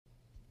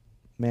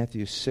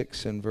Matthew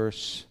 6 and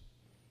verse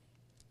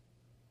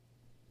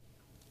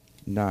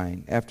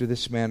 9. After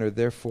this manner,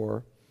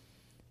 therefore,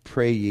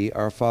 pray ye,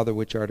 Our Father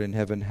which art in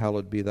heaven,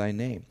 hallowed be thy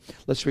name.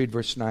 Let's read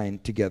verse 9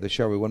 together,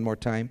 shall we? One more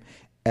time.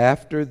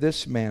 After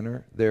this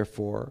manner,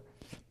 therefore,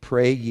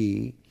 pray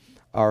ye,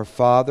 Our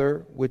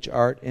Father which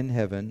art in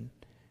heaven,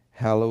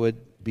 hallowed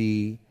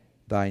be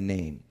thy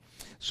name.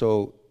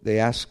 So they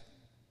asked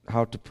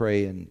how to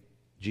pray, and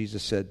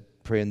Jesus said,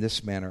 pray in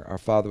this manner, Our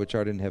Father which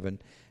art in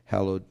heaven,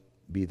 hallowed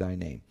be thy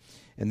name.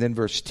 And then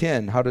verse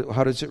 10, how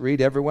does it read?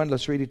 Everyone,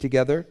 let's read it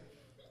together.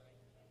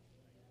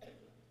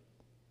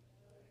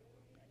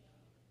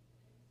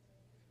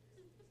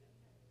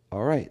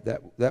 All right,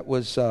 that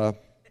was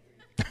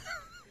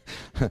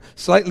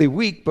slightly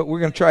weak, but we're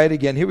going to try it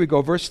again. Here we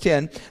go, verse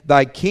 10.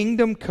 Thy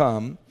kingdom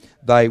come,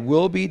 thy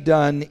will be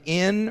done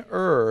in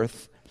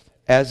earth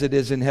as it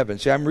is in heaven.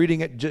 See, I'm reading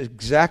it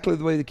exactly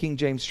the way the King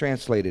James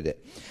translated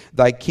it.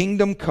 Thy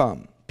kingdom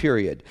come,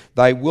 period.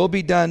 Thy will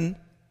be done,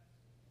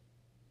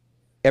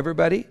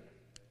 everybody,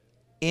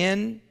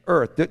 in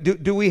earth.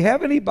 Do we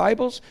have any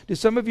Bibles? Do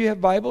some of you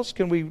have Bibles?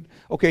 Can we?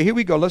 Okay, here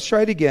we go. Let's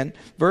try it again.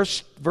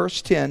 Verse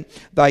 10.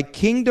 Thy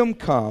kingdom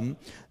come,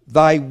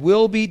 thy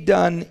will be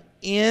done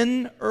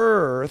in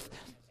earth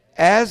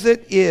as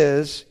it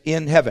is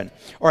in heaven.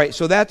 All right,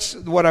 so that's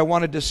what I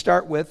wanted to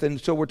start with.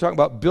 And so we're talking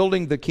about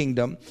building the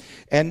kingdom.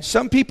 And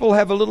some people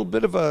have a little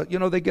bit of a,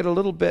 they get a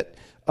little bit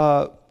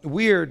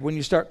weird when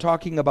you start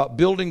talking about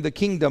building the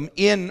kingdom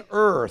in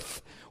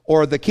earth,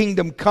 or the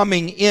kingdom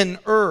coming in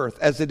earth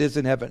as it is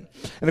in heaven.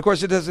 And of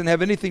course, it doesn't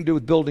have anything to do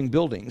with building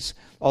buildings,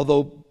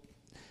 although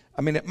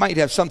it might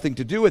have something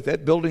to do with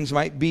it. Buildings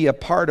might be a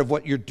part of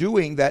what you're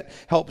doing that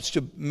helps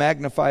to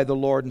magnify the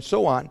Lord and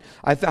so on.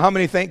 How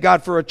many thank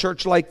God for a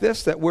church like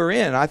this that we're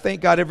in? I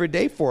thank God every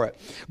day for it.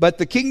 But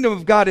the kingdom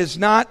of God is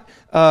not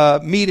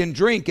meat and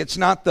drink. It's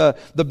not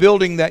the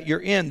building that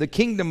you're in. The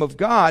kingdom of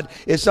God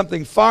is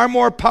something far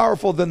more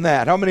powerful than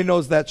that. How many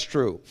knows that's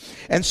true?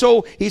 And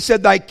so he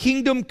said, thy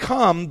kingdom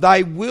come,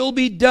 thy will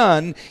be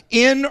done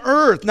in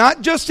earth,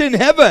 not just in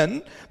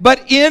heaven,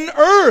 but in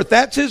earth.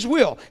 That's his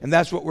will. And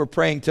that's what we're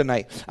praying tonight.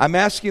 I'm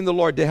asking the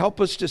Lord to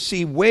help us to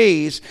see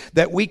ways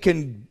that we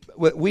can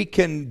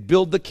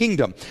build the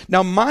kingdom.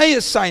 Now, my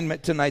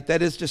assignment tonight,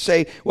 that is to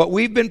say, what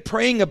we've been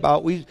praying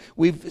about,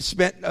 we've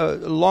spent a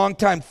long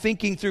time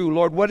thinking through,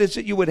 Lord, what is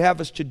it you would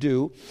have us to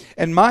do?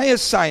 And my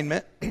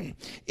assignment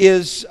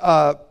is,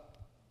 let's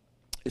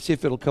see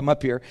if it'll come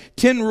up here,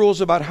 10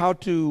 rules about how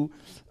to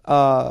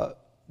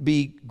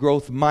be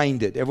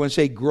growth-minded. Everyone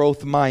say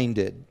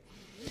growth-minded.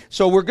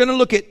 So we're going to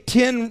look at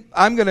 10,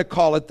 I'm going to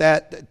call it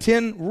that,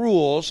 10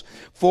 rules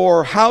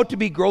for how to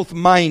be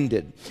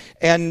growth-minded.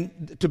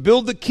 And to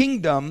build the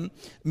kingdom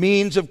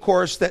means, of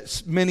course,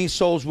 that many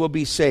souls will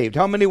be saved.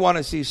 How many want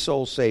to see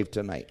souls saved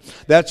tonight?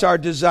 That's our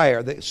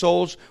desire, that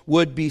souls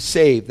would be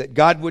saved, that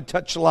God would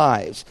touch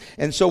lives.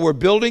 And so we're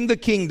building the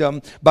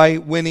kingdom by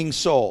winning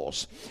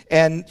souls.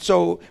 And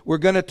so we're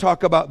going to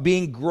talk about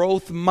being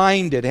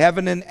growth-minded,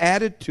 having an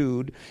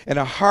attitude and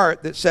a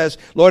heart that says,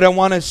 Lord, I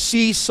want to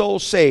see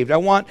souls saved. I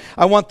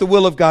want the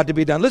will of God to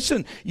be done.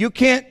 Listen, you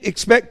can't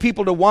expect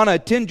people to want to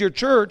attend your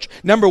church,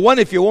 number one,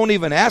 if you won't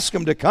even ask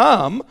them to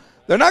come.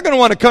 They're not going to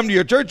want to come to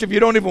your church if you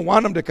don't even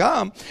want them to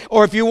come,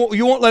 or if you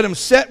won't let them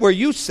sit where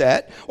you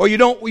sit, or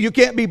you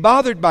can't be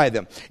bothered by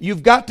them.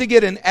 You've got to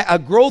get a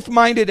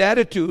growth-minded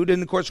attitude,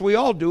 and of course we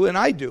all do, and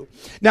I do.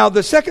 Now,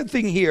 the second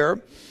thing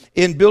here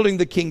in building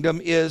the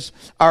kingdom is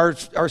our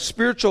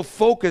spiritual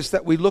focus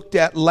that we looked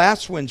at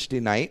last Wednesday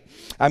night.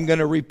 I'm going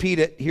to repeat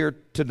it here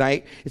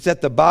tonight. It's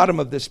at the bottom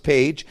of this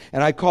page,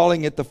 and I'm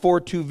calling it the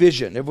 4-2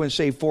 vision. Everyone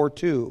say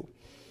 4-2.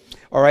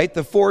 All right,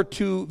 the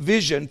 4-2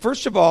 vision.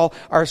 First of all,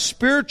 our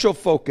spiritual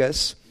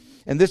focus,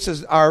 and this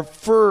is our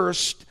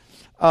first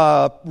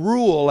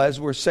rule, as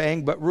we're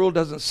saying, but rule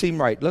doesn't seem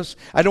right.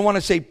 I don't want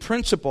to say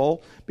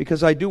principle,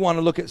 because I do want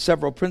to look at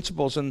several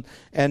principles, and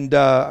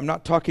I'm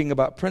not talking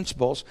about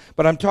principles,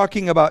 but I'm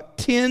talking about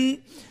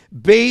 10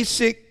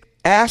 basic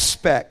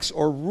aspects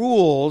or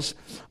rules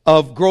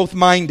of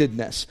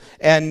growth-mindedness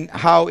and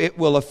how it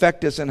will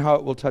affect us and how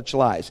it will touch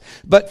lives.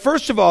 But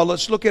first of all,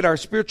 let's look at our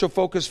spiritual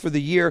focus for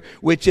the year,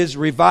 which is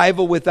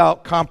revival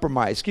without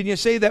compromise. Can you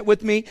say that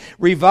with me?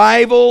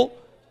 Revival.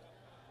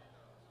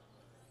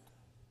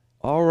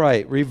 All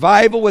right,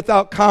 revival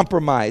without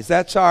compromise.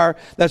 That's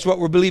what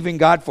we're believing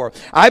God for.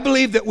 I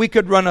believe that we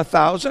could run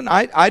 1,000.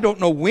 I don't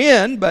know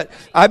when, but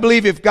I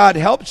believe if God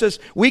helps us,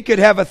 we could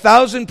have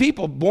 1,000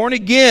 people born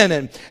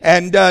again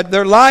and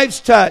their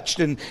lives touched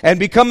and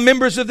become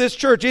members of this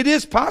church. It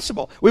is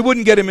possible. We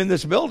wouldn't get them in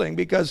this building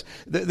because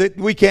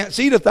we can't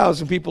seat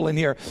 1,000 people in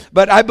here.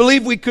 But I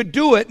believe we could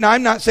do it. Now,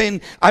 I'm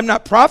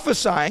not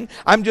prophesying.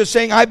 I'm just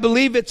saying I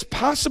believe it's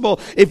possible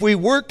if we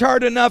worked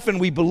hard enough and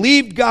we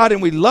believed God and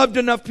we loved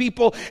enough people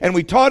people and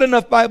we taught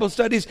enough Bible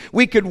studies,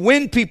 we could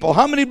win people.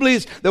 How many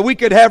believes that we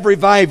could have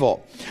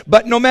revival?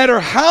 But no matter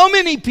how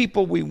many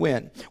people we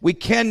win, we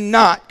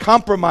cannot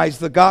compromise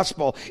the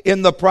gospel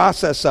in the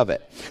process of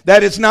it.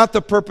 That is not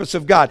the purpose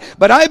of God.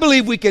 But I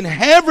believe we can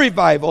have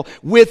revival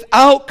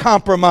without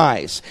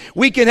compromise.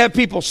 We can have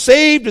people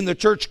saved and the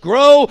church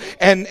grow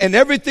and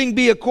everything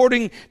be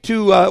according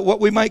to what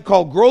we might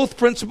call growth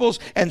principles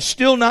and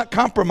still not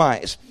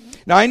compromise.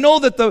 Now I know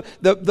that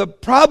the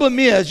problem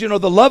is,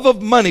 the love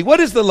of money.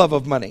 What is the love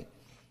of money?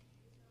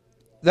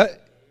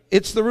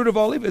 It's the root of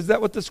all evil. Is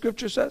that what the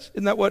scripture says?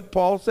 Isn't that what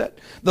Paul said?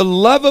 The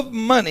love of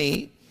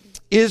money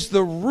is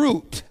the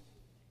root.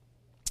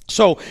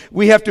 So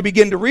we have to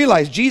begin to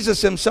realize,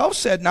 Jesus himself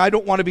said, now I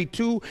don't want to be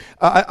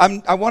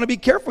I want to be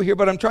careful here,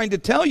 but I'm trying to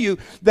tell you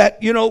that,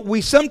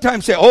 we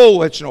sometimes say,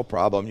 oh, it's no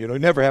problem.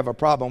 Never have a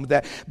problem with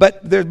that.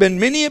 But there's been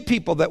many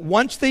people that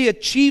once they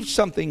achieve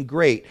something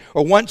great,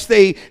 or once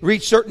they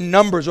reach certain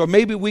numbers, or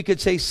maybe we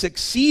could say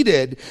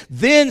succeeded,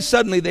 then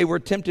suddenly they were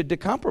tempted to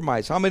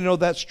compromise. How many know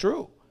that's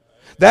true?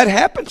 That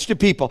happens to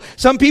people.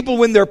 Some people,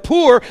 when they're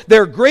poor,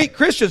 they're great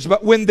Christians,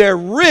 but when they're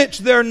rich,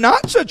 they're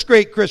not such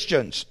great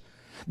Christians.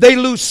 They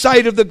lose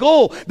sight of the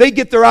goal. They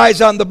get their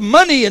eyes on the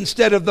money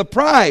instead of the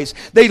prize.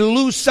 They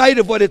lose sight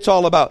of what it's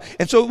all about.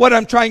 And so what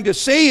I'm trying to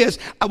say is,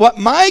 what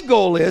my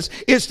goal is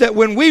that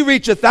when we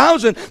reach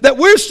 1,000, that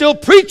we're still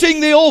preaching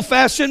the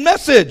old-fashioned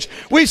message.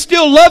 We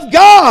still love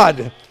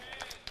God.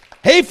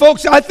 Hey,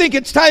 folks, I think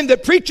it's time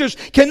that preachers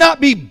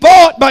cannot be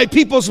bought by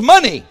people's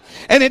money.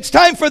 And it's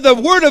time for the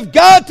Word of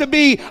God to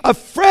be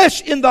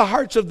afresh in the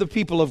hearts of the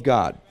people of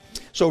God.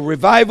 So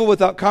revival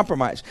without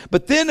compromise.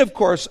 But then, of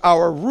course,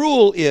 our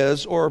rule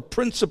is, or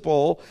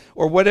principle,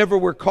 or whatever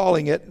we're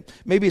calling it,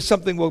 maybe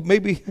something will,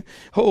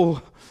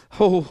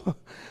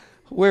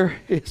 where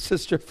is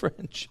Sister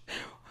French?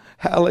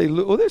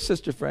 Hallelujah. Oh, there's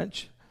Sister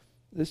French.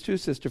 There's two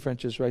Sister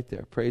Frenches right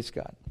there. Praise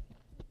God.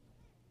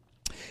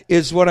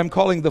 Is what I'm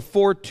calling the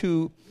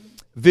 4-2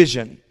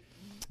 vision.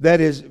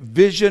 That is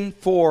vision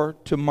for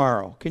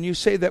tomorrow. Can you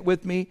say that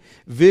with me?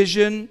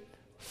 Vision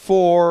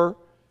for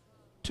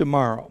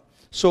tomorrow.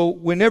 So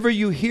whenever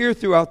you hear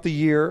throughout the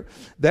year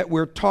that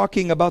we're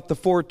talking about the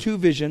 4-2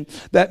 vision,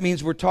 that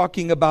means we're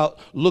talking about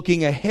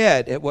looking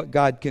ahead at what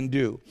God can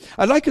do.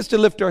 I'd like us to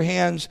lift our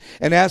hands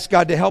and ask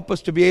God to help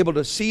us to be able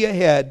to see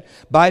ahead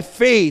by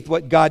faith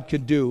what God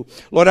could do.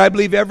 Lord, I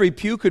believe every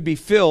pew could be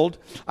filled.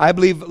 I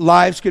believe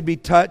lives could be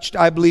touched.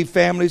 I believe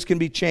families can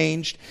be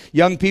changed.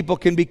 Young people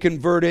can be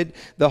converted.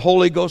 The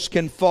Holy Ghost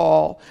can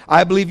fall.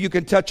 I believe you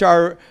can touch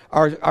our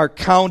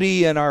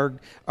county and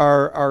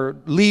our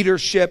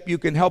leadership. You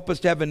can help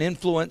us to have an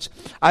influence.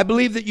 I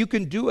believe that you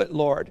can do it,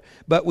 Lord,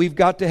 but we've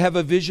got to have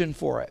a vision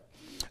for it,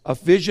 a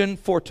vision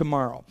for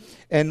tomorrow.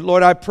 And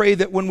Lord, I pray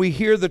that when we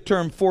hear the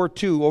term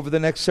 4-2 over the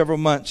next several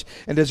months,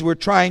 and as we're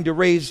trying to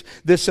raise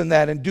this and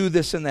that and do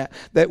this and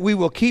that we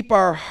will keep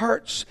our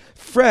hearts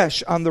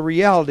fresh on the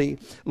reality,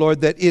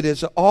 Lord, that it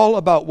is all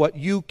about what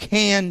you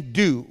can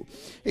do.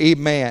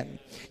 Amen.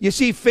 You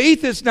see,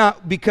 faith is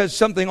not because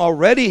something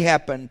already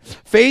happened.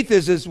 Faith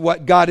is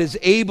what God is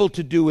able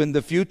to do in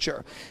the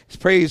future.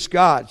 Praise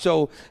God.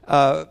 So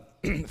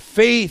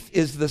faith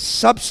is the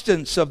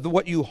substance of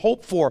what you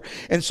hope for.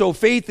 And so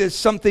faith is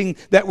something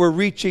that we're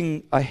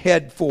reaching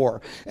ahead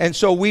for. And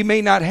so we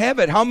may not have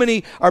it. How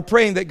many are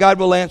praying that God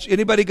will answer?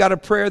 Anybody got a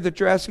prayer that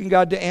you're asking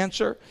God to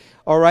answer?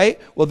 All right.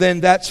 Well,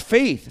 then that's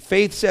faith.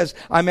 Faith says,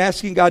 I'm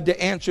asking God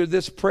to answer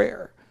this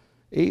prayer.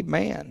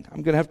 Amen.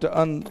 I'm going to have to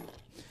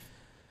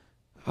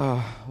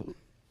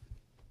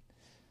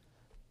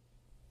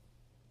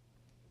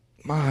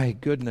my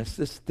goodness,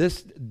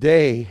 this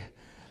day,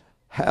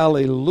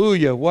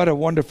 hallelujah, what a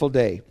wonderful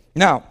day.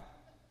 Now,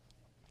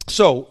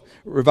 so,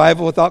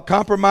 revival without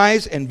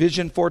compromise and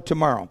vision for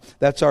tomorrow.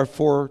 That's our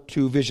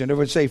 4-2 vision.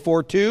 Everyone say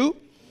 4-2?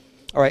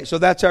 All right, so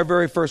that's our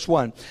very first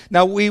one.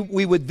 Now, we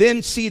would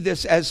then see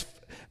this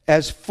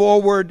as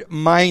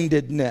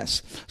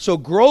forward-mindedness. So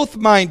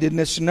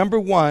growth-mindedness, number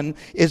one,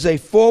 is a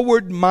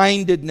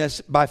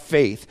forward-mindedness by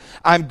faith.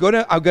 I'm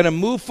gonna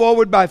move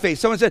forward by faith.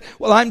 Someone said,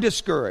 well, I'm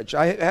discouraged.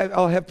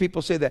 I'll have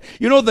people say that.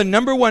 The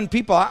number one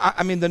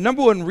the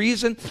number one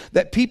reason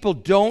that people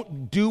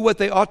don't do what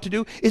they ought to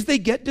do is they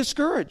get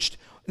discouraged.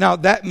 Now,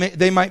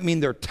 they might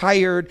mean they're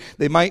tired.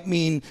 They might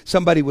mean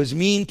somebody was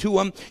mean to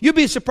them. You'd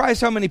be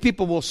surprised how many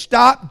people will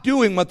stop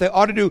doing what they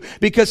ought to do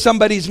because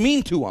somebody's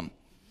mean to them.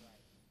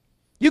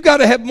 You got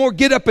to have more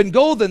get up and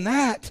go than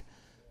that.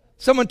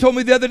 Someone told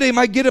me the other day,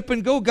 my get up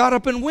and go got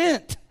up and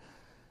went.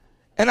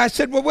 And I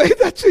said, well, wait,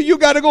 you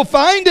got to go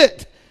find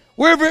it.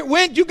 Wherever it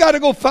went, you got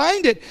to go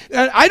find it.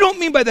 And I don't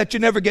mean by that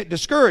you never get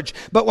discouraged.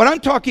 But what I'm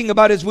talking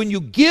about is when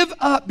you give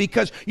up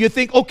because you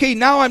think, okay,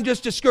 now I'm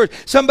just discouraged.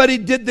 Somebody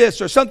did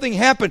this or something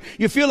happened.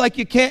 You feel like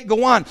you can't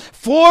go on.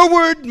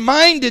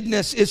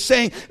 Forward-mindedness is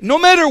saying, no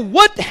matter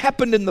what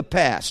happened in the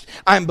past,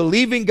 I'm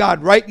believing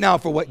God right now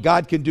for what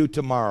God can do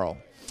tomorrow.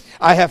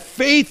 I have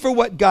faith for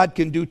what God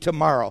can do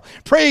tomorrow.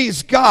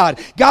 Praise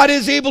God. God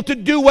is able to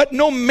do what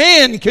no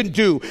man can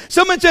do.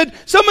 Someone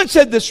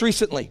said this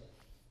recently.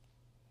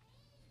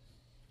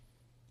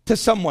 to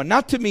someone,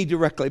 not to me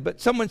directly, but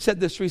someone said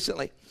this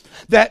recently,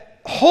 that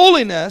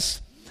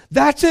holiness,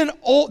 that's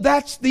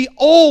the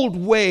old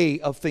way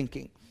of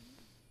thinking.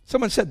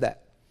 Someone said that.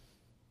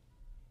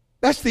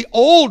 That's the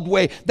old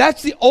way.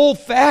 That's the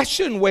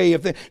old-fashioned way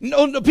of thinking.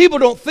 No, people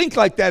don't think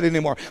like that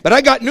anymore. But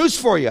I got news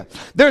for you.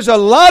 There's a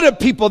lot of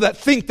people that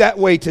think that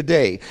way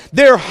today.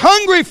 They're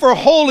hungry for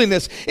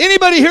holiness.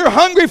 Anybody here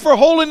hungry for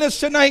holiness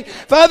tonight?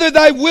 Father,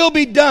 thy will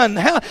be done.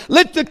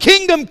 Let the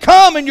kingdom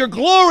come and your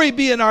glory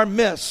be in our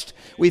midst.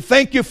 We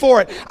thank you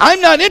for it. I'm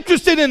not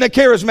interested in a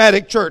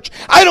charismatic church.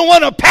 I don't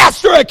want to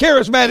pastor a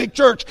charismatic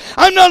church.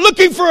 I'm not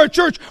looking for a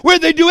church where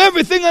they do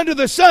everything under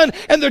the sun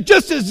and they're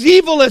just as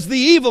evil as the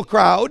evil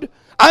crowd.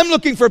 I'm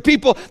looking for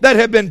people that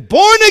have been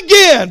born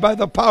again by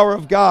the power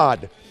of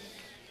God.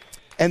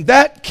 And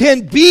that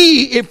can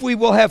be if we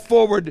will have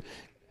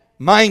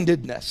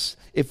forward-mindedness.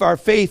 If our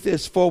faith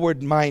is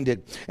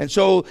forward-minded. And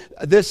so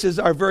this is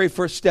our very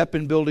first step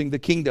in building the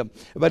kingdom.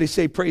 Everybody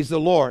say, praise the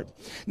Lord.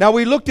 Now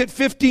we looked at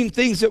 15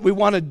 things that we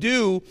want to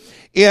do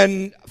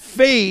in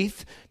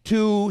faith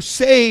to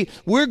say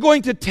we're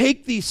going to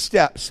take these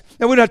steps.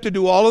 Now we don't have to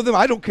do all of them.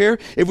 I don't care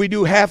if we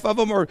do half of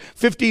them or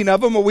 15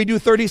 of them or we do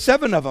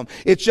 37 of them.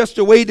 It's just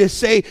a way to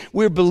say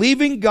we're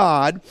believing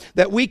God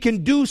that we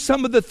can do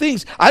some of the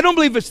things. I don't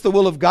believe it's the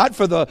will of God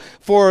for the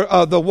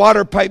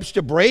water pipes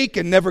to break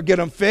and never get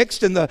them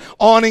fixed and the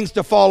awnings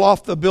to fall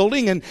off the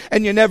building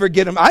and you never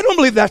get them. I don't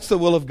believe that's the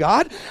will of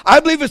God.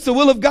 I believe it's the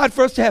will of God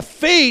for us to have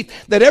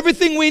faith that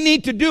everything we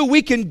need to do,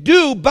 we can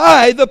do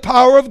by the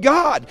power of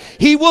God.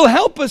 He will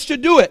help us to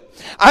do it.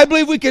 I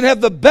believe we can have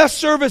the best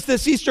service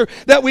this Easter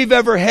that we've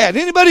ever had.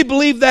 Anybody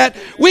believe that?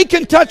 We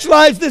can touch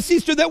lives this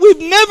Easter that we've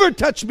never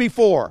touched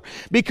before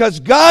because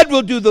God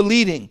will do the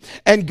leading.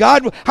 And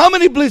how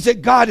many believes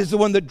that God is the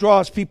one that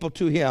draws people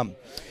to Him?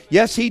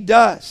 Yes, He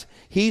does.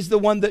 He's the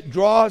one that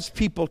draws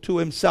people to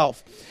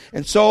Himself.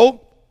 And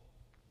so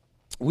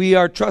we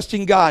are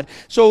trusting God.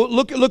 So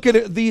look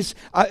at these.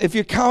 If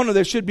you count them,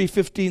 there should be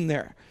 15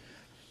 there.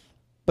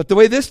 But the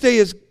way this day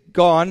is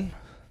gone,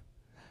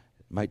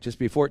 might just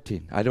be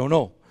 14. I don't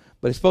know.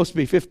 But it's supposed to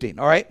be 15.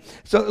 All right?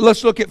 So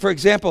let's look at, for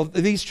example,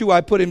 these two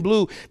I put in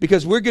blue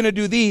because we're going to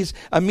do these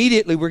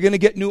immediately. We're going to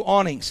get new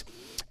awnings.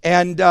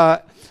 And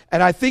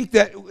I think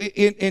that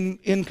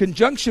in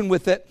conjunction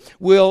with it,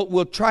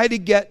 we'll try to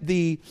get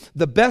the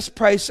best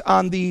price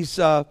on these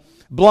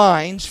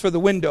blinds for the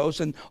windows.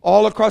 And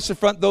all across the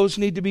front, those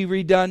need to be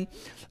redone.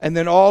 And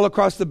then all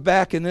across the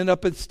back and then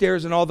up the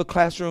stairs in all the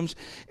classrooms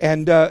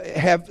and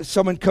have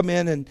someone come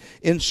in and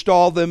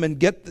install them and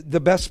get the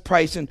best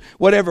price and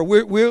whatever.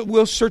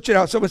 We'll search it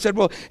out. Someone said,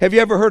 well, have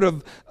you ever heard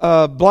of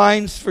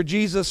Blinds for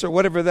Jesus or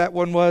whatever that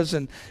one was?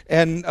 And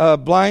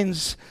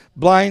blinds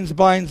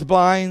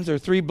or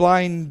three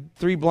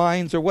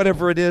blinds or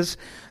whatever it is.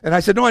 And I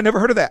said, no, I never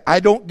heard of that. I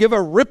don't give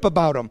a rip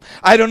about them.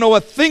 I don't know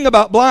a thing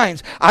about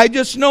blinds. I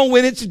just know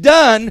when it's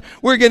done,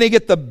 we're going to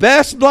get the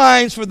best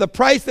blinds for the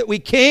price that we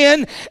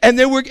can. And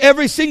then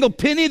every single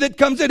penny that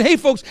comes in. Hey,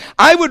 folks,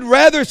 I would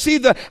rather see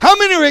how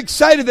many are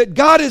excited that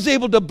God is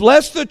able to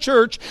bless the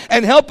church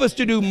and help us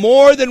to do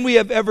more than we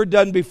have ever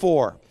done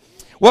before?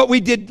 What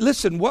we've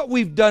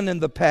done in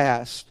the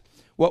past,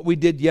 what we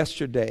did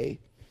yesterday,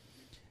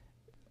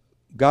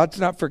 God's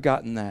not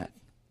forgotten that.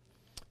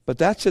 But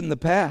that's in the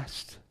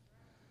past.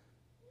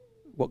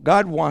 What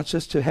God wants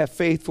us to have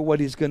faith for what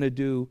He's going to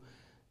do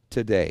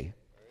today.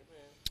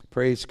 Amen.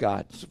 Praise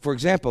God. For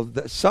example,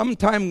 some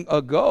time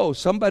ago,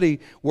 somebody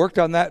worked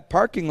on that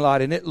parking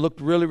lot and it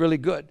looked really, really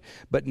good.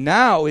 But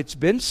now it's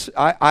been,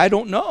 I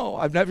don't know.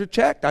 I've never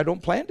checked. I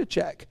don't plan to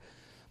check.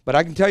 But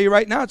I can tell you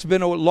right now, it's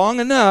been long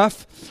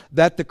enough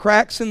that the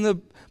cracks in the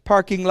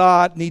parking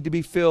lot need to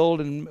be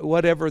filled and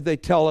whatever they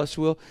tell us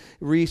we'll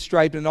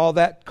restripe and all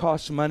that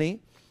costs money.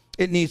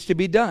 It needs to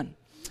be done.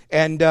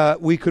 And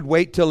we could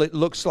wait till it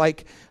looks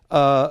like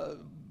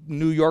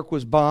New York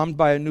was bombed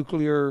by a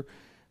nuclear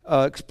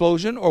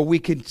explosion, or we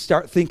can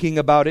start thinking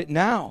about it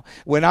now.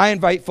 When I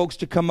invite folks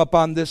to come up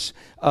on this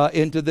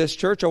into this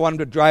church, I want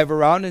them to drive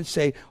around and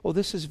say, "Oh,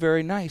 this is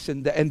very nice,"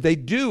 and they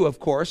do, of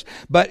course.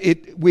 But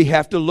we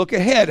have to look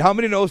ahead. How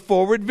many know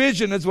forward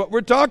vision is what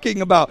we're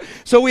talking about?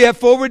 So we have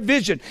forward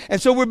vision, and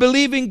so we're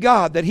believing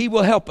God that He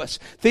will help us.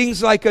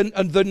 Things like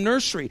the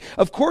nursery.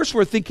 Of course,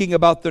 we're thinking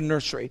about the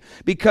nursery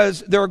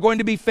because there are going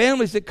to be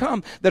families that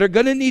come that are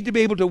going to need to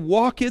be able to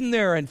walk in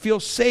there and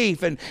feel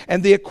safe, and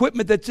the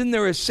equipment that's in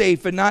there is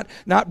safe and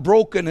not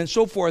broken and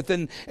so forth,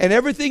 and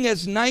everything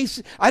is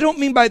nice. I don't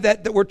mean by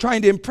that we're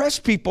trying to impress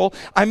people.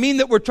 I mean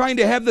that we're trying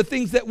to have the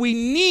things that we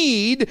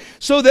need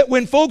so that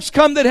when folks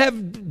come that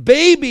have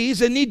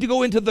babies and need to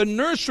go into the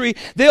nursery,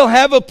 they'll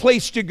have a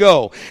place to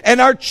go. And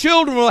our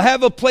children will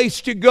have a place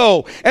to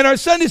go. And our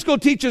Sunday school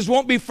teachers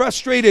won't be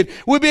frustrated.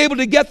 We'll be able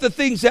to get the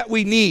things that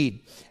we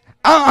need.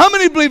 How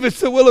many believe it's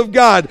the will of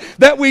God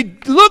that we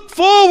look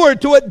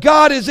forward to what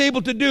God is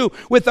able to do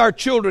with our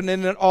children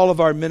and in all of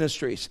our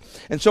ministries?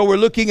 And so we're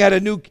looking at a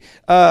new,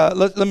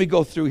 let me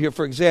go through here.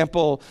 For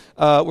example,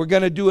 we're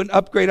going to do an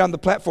upgrade on the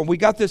platform. We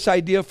got this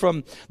idea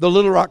from the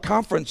Little Rock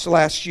Conference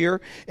last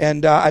year,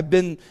 and I've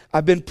been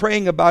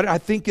praying about it. I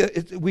think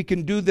we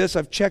can do this.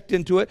 I've checked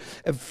into it.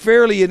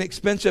 Fairly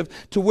inexpensive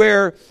to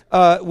where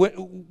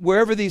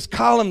wherever these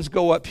columns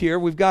go up here,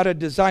 we've got a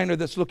designer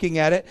that's looking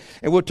at it,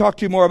 and we'll talk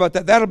to you more about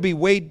that. That'll be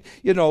way,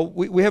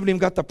 we haven't even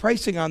got the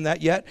pricing on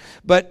that yet,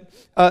 but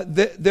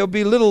there'll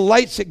be little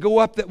lights that go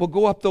up that will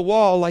go up the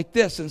wall like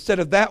this instead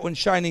of that one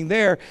shining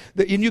there,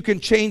 and you can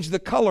change the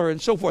color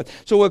and so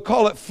forth. So we'll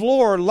call it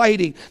floor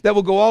lighting that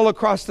will go all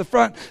across the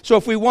front. So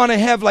if we want to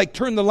have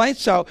turn the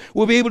lights out,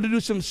 we'll be able to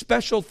do some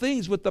special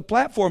things with the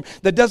platform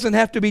that doesn't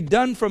have to be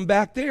done from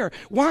back there.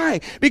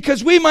 Why?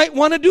 Because we might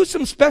want to do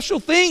some special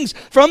things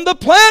from the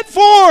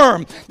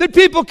platform that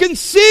people can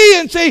see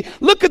and say,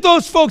 look at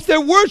those folks, they're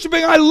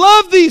worshiping. I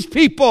love these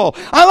people.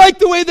 I like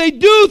the way they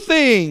do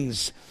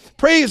things.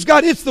 Praise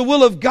God. It's the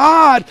will of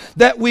God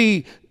that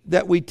we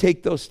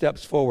take those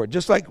steps forward.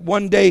 Just like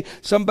one day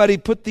somebody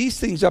put these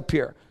things up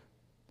here.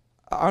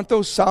 Aren't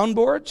those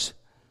soundboards?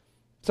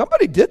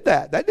 Somebody did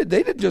that. They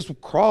didn't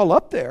just crawl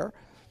up there.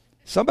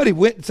 Somebody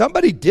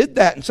did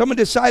that, and someone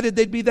decided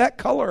they'd be that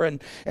color,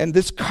 and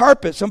this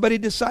carpet, somebody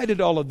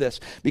decided all of this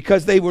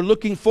because they were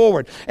looking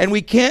forward. And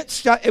we can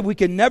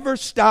never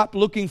stop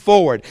looking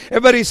forward.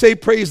 Everybody say,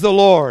 praise the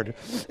Lord.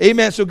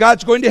 Amen. So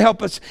God's going to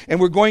help us, and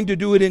we're going to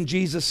do it in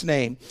Jesus'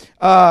 name.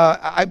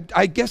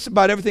 I guess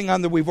about everything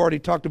on there we've already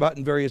talked about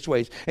in various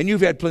ways, and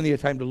you've had plenty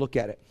of time to look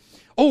at it.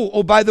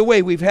 Oh, by the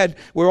way,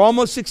 we're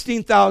almost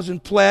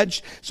 16,000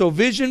 pledged. So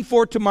Vision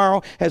for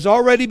Tomorrow has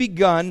already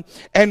begun.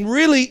 And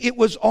really, it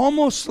was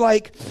almost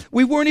like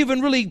we weren't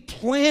even really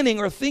planning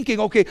or thinking,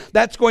 okay,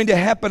 that's going to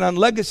happen on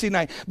Legacy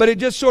Night. But it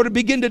just sort of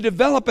began to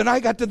develop, and I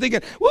got to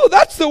thinking, well,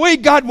 that's the way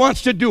God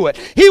wants to do it.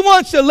 He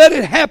wants to let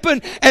it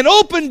happen and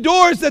open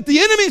doors that the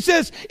enemy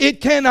says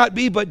it cannot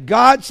be, but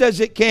God says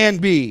it can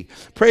be.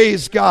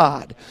 Praise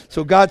God.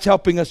 So God's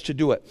helping us to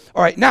do it.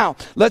 All right, now,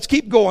 let's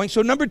keep going.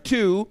 So number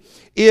 2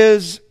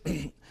 is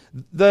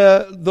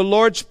the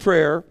Lord's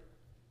Prayer,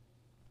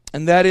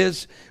 and that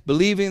is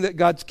believing that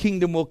God's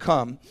kingdom will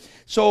come.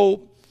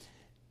 So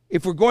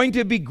if we're going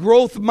to be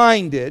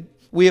growth-minded,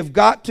 we have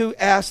got to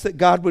ask that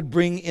God would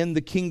bring in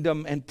the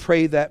kingdom and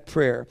pray that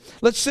prayer.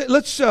 Let's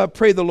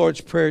pray the Lord's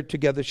Prayer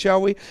together,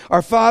 shall we?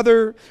 Our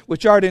Father,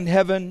 which art in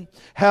heaven,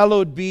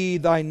 hallowed be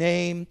thy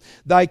name.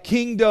 Thy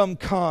kingdom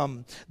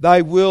come,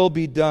 thy will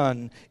be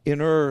done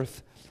in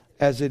earth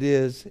as it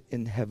is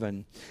in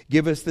heaven.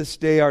 Give us this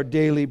day our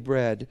daily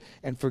bread,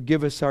 and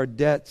forgive us our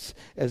debts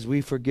as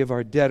we forgive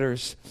our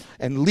debtors.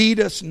 And lead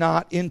us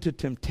not into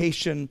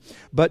temptation,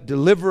 but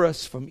deliver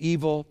us from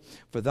evil.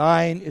 For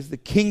thine is the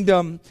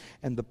kingdom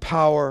and the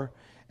power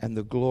and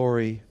the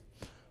glory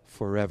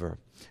forever.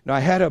 Now, I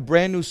had a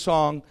brand new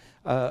song.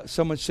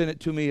 Someone sent it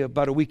to me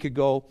about a week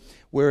ago,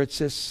 where it's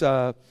this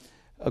a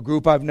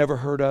group I've never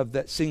heard of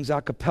that sings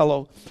a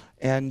cappella.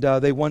 And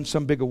they won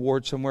some big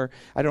award somewhere.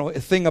 I don't know a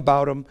thing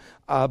about them,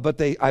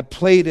 but I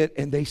played it,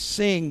 and they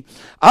sing,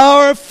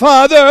 Our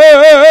Father,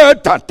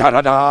 da, da,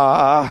 da,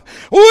 da,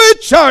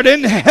 which art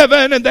in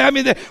heaven. And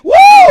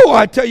whoa!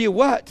 I tell you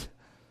what,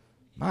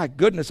 my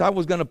goodness, I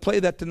was going to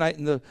play that tonight,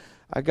 and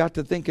I got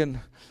to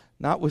thinking,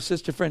 not with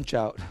Sister French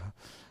out,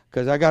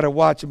 because I got to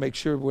watch and make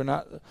sure we're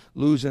not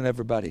losing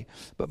everybody.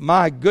 But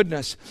my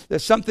goodness,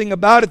 there's something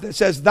about it that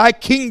says, thy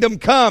kingdom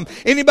come.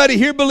 Anybody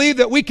here believe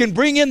that we can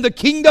bring in the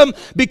kingdom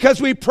because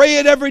we pray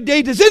it every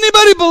day? Does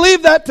anybody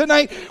believe that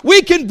tonight?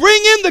 We can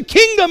bring in the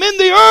kingdom in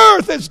the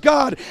earth as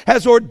God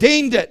has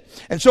ordained it.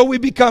 And so we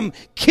become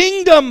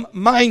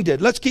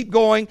kingdom-minded. Let's keep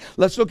going.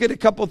 Let's look at a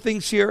couple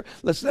things here.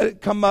 Let's let it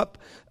come up.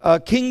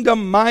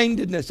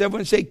 Kingdom-mindedness.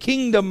 Everyone say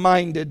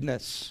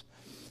kingdom-mindedness.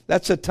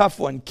 That's a tough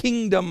one.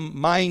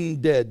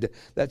 Kingdom-minded.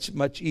 That's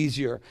much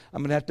easier.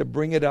 I'm going to have to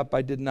bring it up.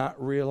 I did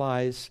not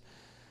realize.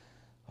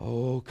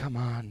 Oh, come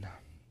on.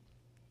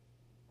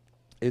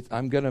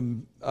 I'm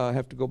going to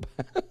have to go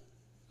back.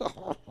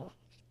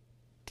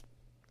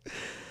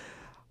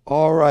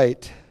 All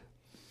right.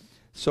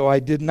 So I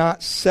did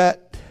not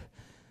set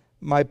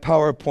my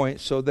PowerPoint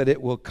so that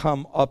it will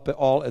come up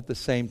all at the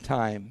same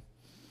time.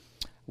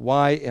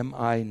 Why am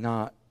I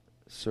not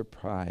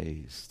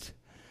surprised?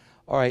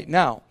 All right,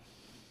 now,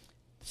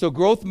 so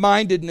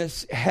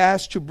growth-mindedness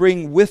has to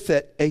bring with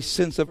it a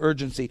sense of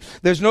urgency.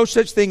 There's no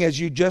such thing as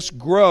you just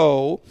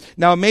grow.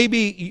 Now,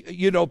 maybe,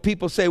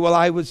 people say,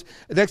 well,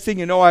 next thing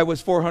you know, I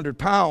was 400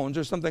 pounds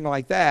or something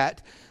like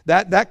that.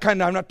 That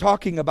kind of, I'm not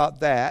talking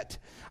about that.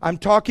 I'm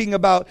talking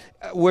about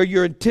where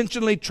you're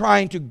intentionally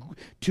trying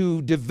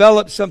to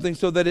develop something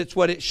so that it's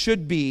what it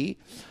should be.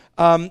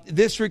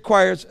 This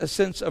requires a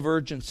sense of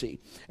urgency.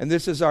 And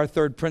this is our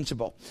third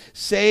principle.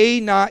 Say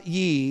not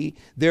ye,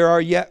 there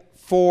are yet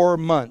 4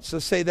 months.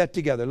 Let's say that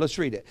together. Let's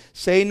read it.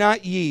 Say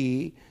not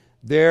ye,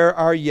 there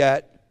are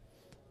yet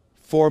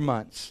 4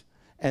 months,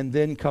 and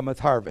then cometh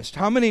harvest.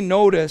 How many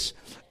notice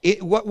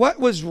what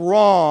was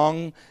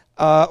wrong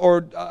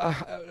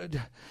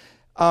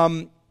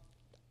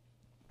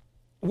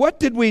What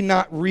did we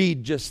not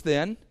read just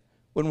then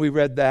when we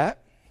read that?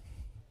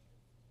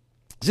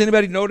 Does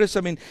anybody notice?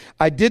 I mean,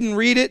 I didn't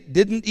read it,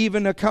 didn't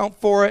even account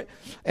for it,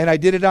 and I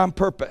did it on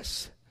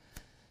purpose.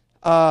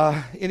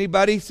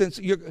 Anybody? Since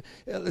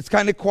it's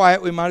kind of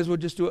quiet, we might as well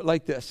just do it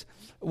like this.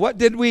 What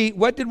did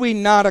we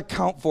not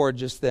account for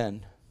just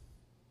then?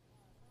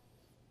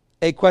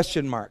 A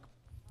question mark.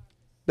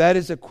 That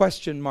is a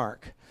question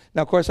mark.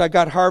 Now, of course, I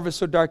got harvest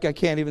so dark I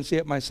can't even see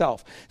it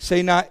myself.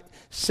 Say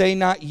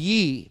not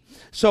ye.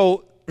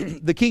 So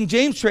the King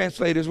James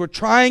translators were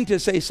trying to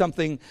say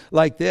something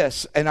like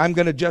this, and I'm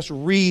going to just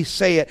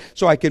re-say it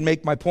so I can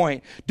make my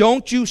point.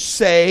 Don't you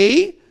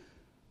say,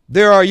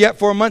 there are yet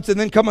 4 months and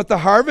then cometh the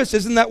harvest?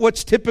 Isn't that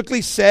what's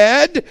typically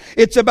said?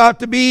 It's about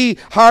to be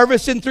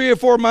harvest in 3 or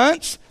 4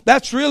 months?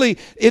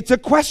 It's a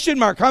question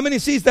mark. How many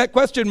sees that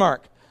question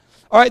mark?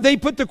 All right, they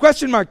put the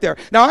question mark there.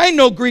 Now, I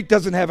know Greek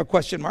doesn't have a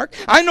question mark.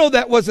 I know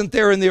that wasn't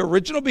there in the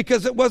original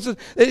because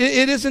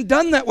it isn't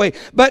done that way.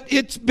 But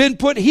it's been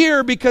put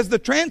here because the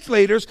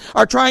translators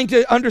are trying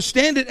to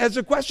understand it as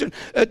a question.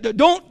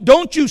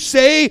 Don't you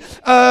say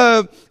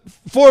 4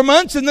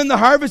 months and then the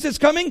harvest is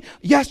coming?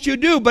 Yes, you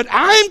do. But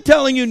I'm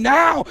telling you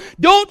now,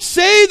 don't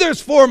say there's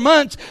 4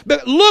 months,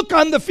 but look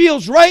on the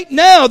fields right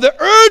now. The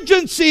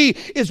urgency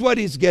is what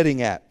he's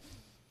getting at.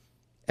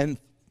 And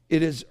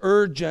it is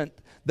urgent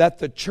that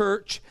the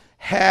church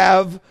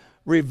have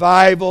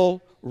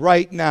revival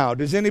right now.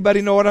 Does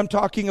anybody know what I'm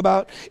talking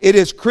about? It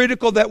is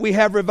critical that we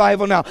have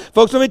revival now.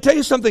 Folks, let me tell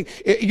you something.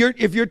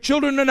 If your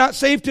children are not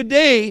saved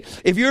today,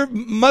 if your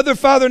mother,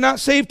 father are not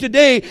saved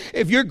today,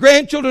 if your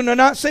grandchildren are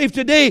not saved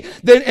today,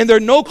 and they're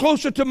no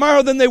closer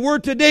tomorrow than they were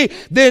today,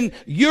 then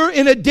you're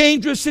in a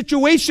dangerous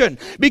situation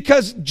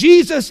because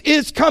Jesus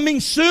is coming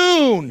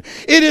soon.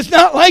 It is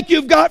not like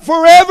you've got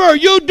forever.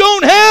 You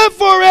don't have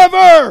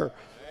forever.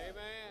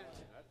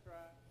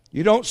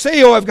 You don't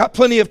say, I've got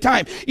plenty of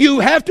time. You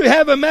have to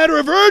have a matter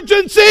of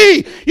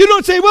urgency. You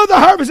don't say, the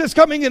harvest is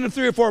coming in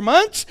 3 or 4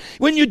 months.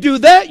 When you do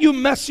that, you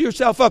mess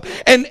yourself up.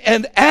 And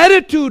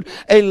attitude,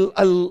 a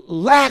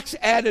lax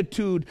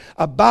attitude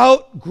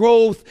about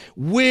growth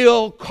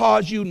will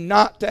cause you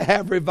not to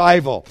have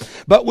revival.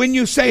 But when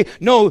you say,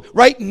 no,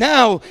 right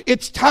now,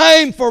 it's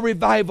time for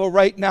revival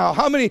right now.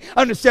 How many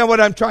understand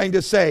what I'm trying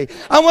to say?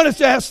 I want us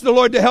to ask the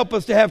Lord to help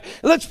us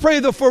let's pray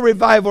for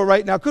revival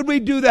right now. Could we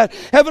do that?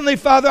 Heavenly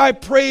Father, I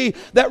pray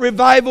that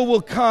revival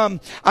will come.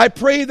 I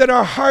pray that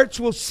our hearts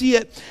will see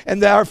it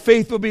and that our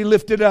faith will be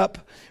lifted up.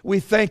 We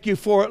thank you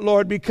for it,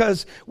 Lord,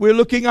 because we're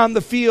looking on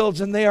the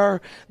fields and they are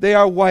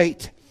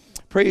white.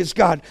 Praise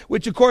God.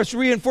 Which, of course,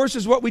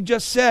 reinforces what we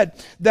just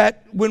said,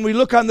 that when we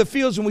look on the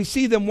fields and we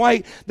see them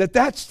white,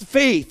 that's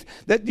faith.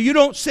 That you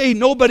don't say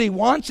nobody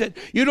wants it.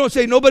 You don't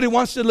say nobody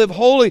wants to live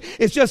holy.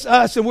 It's just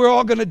us and we're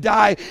all going to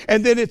die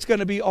and then it's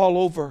going to be all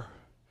over.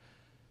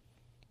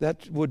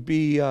 That would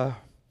be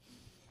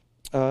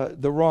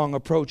the wrong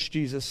approach,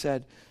 Jesus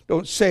said.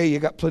 Don't say you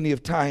got plenty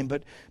of time,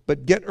 but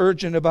get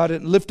urgent about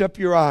it and lift up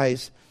your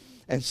eyes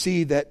and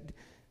see that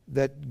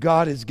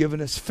God has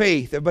given us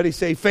faith. Everybody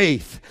say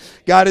faith.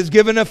 God has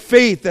given us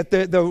faith that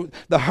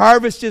the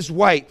harvest is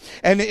white.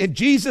 And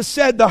Jesus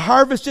said the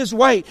harvest is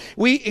white.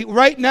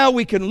 Right now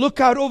we can look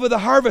out over the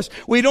harvest.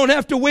 We don't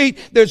have to wait.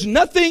 There's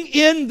nothing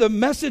in the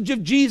message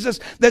of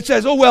Jesus that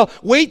says,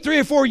 wait 3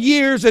 or 4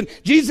 years and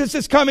Jesus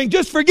is coming.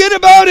 Just forget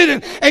about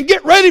it and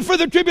get ready for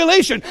the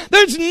tribulation.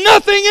 There's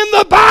nothing in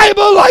the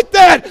Bible like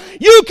that.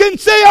 You can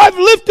say, I've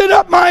lifted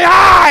up my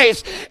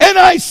eyes and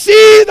I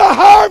see the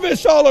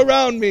harvest all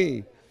around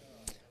me.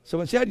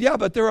 Someone said,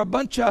 but they're a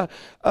bunch of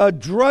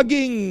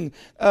drugging,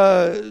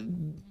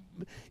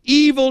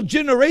 evil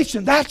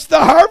generation. That's the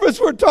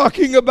harvest we're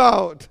talking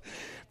about.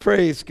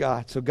 Praise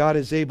God. So God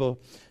is able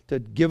to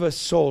give us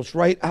souls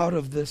right out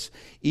of this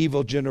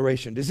evil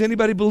generation. Does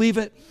anybody believe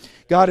it?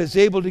 God is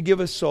able to give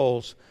us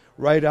souls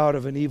right out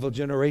of an evil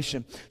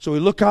generation. So we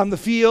look on the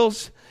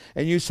fields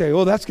and you say,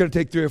 that's going to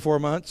take 3 or 4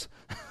 months.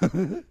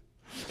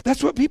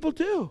 That's what people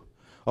do.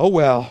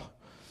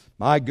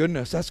 My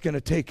goodness, that's going to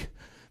take,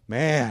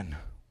 man,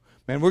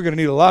 we're going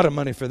to need a lot of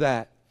money for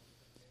that.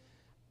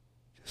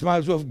 So might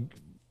as well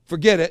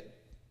forget it.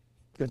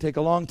 It's going to take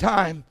a long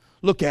time.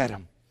 Look at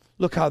them.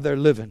 Look how they're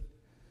living.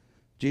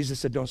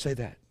 Jesus said, don't say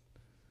that.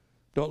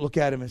 Don't look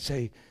at them and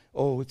say,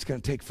 it's going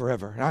to take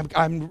forever.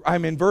 And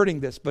I'm inverting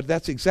this, but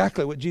that's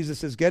exactly what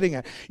Jesus is getting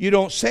at. You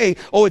don't say,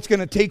 it's going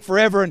to take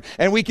forever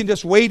and we can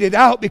just wait it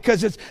out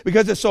because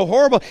it's so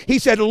horrible. He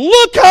said,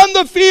 look on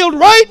the field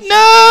right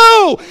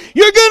now.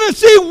 You're going to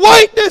see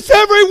whiteness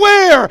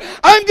everywhere.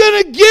 I'm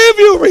going to give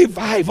you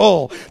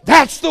revival.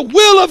 That's the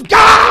will of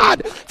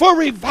God for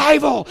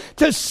revival,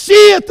 to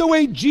see it the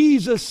way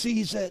Jesus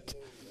sees it.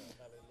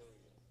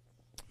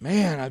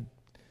 Man,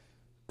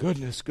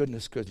 goodness.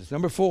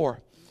 Number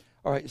 4.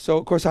 All right, so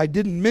of course I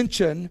didn't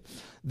mention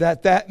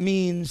that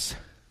means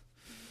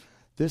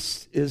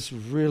this is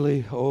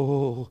really,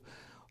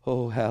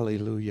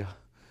 hallelujah.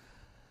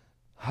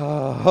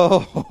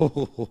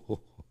 Oh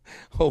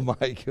my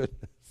goodness.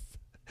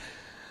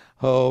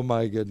 Oh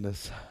my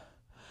goodness.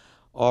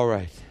 All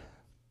right.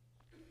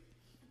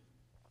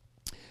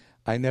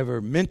 I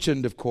never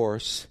mentioned, of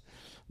course,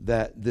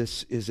 that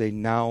this is a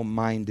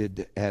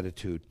now-minded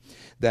attitude,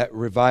 that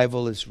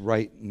revival is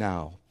right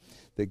now,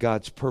 that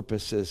God's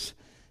purpose is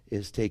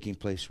taking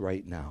place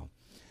right now.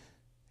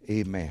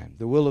 Amen.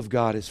 The will of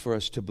God is for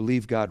us to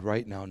believe God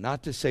right now,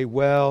 not to say,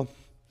 well,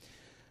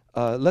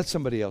 let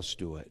somebody else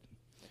do it,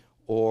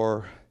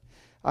 or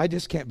I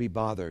just can't be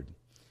bothered,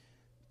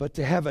 but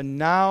to have a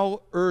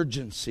now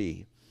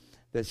urgency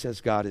that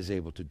says God is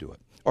able to do it.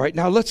 All right,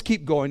 now let's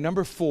keep going.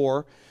 Number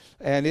 4,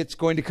 and it's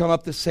going to come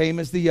up the same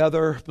as the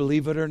other,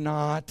 believe it or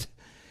not.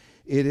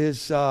 It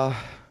is,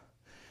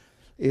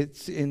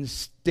 it's in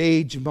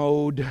stage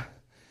mode,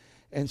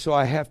 and so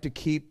I have to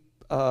keep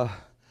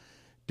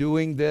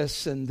doing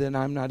this, and then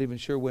I'm not even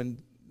sure when.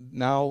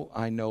 Now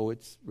I know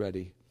it's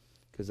ready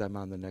because I'm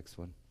on the next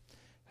one.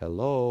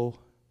 Hello.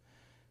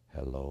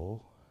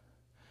 Hello.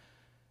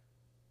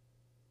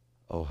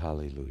 Oh,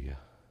 hallelujah.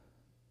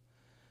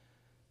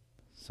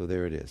 So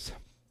there it is.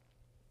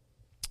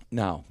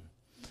 Now,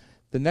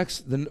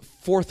 the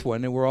fourth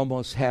one, and we're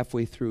almost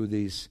halfway through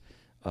these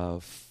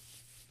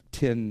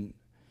 10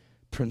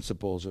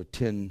 principles or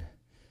 10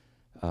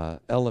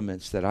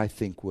 elements that I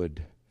think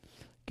would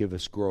give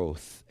us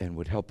growth and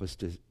would help us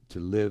to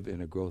live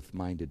in a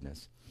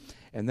growth-mindedness.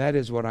 And that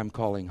is what I'm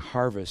calling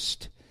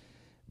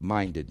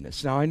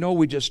harvest-mindedness. Now, I know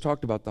we just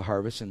talked about the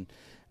harvest, and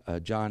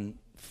John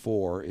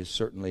 4 is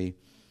certainly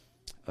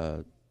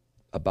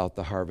about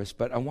the harvest,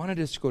 but I wanted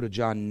us to go to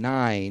John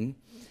 9,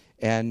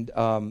 and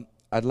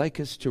I'd like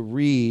us to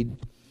read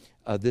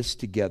this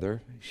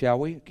together, shall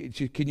we?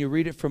 Can you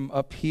read it from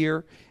up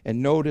here?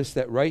 And notice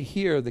that right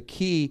here, the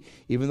key,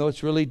 even though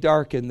it's really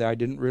dark in there, I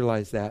didn't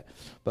realize that,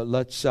 but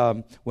let's,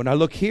 when I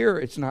look here,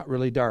 it's not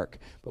really dark,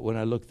 but when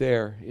I look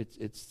there,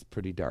 it's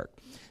pretty dark.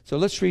 So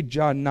let's read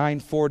John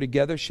 9:4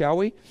 together, shall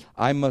we?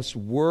 I must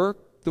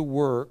work the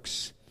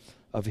works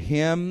of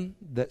him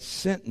that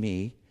sent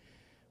me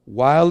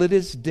while it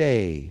is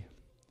day.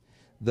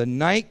 The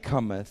night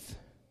cometh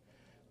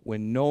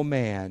when no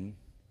man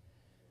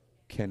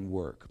can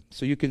work.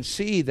 So you can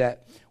see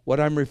that what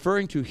I'm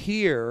referring to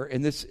here,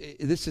 and this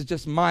is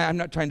just I'm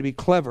not trying to be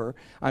clever,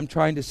 I'm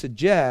trying to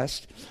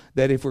suggest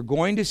that if we're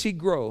going to see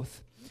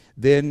growth,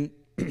 then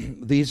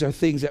these are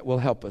things that will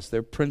help us.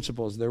 They're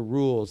principles, they're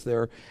rules,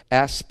 they're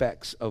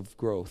aspects of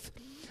growth.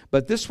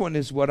 But this one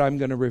is what I'm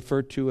going to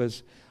refer to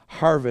as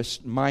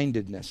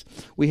harvest-mindedness.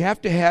 We have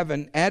to have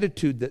an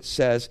attitude that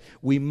says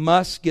we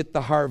must get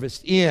the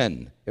harvest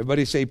in.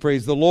 Everybody say,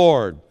 praise the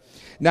Lord.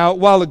 Now, a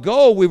while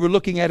ago, we were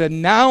looking at a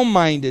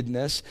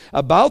now-mindedness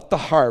about the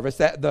harvest.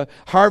 That the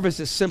harvest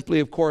is simply,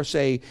 of course,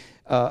 an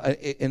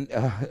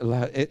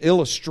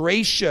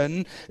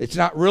illustration. It's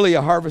not really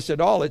a harvest at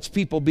all. It's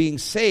people being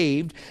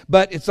saved.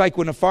 But it's like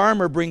when a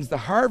farmer brings the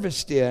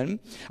harvest in.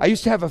 I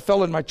used to have a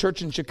fellow in my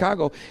church in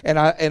Chicago, and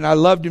I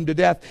loved him to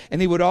death.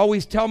 And he would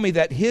always tell me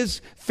that his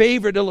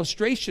favorite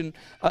illustration,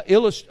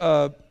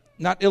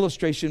 not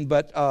illustration,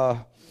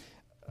 but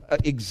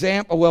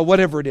example, well,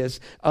 whatever it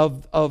is,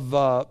 of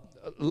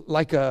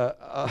like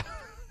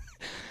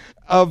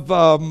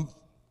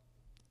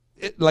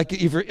like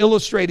if you're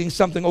illustrating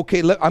something,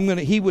 okay,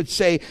 he would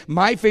say,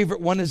 my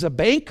favorite one is a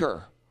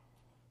banker.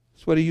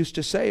 That's what he used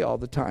to say all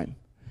the time.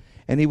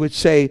 And he would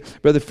say,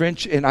 Brother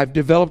French, and I've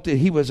developed it,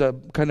 he was a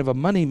kind of a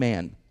money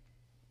man.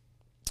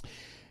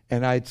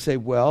 And I'd say,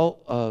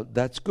 well,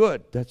 that's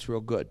good. That's real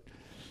good.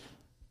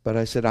 But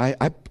I said,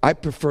 I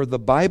prefer the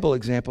Bible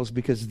examples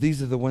because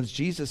these are the ones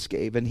Jesus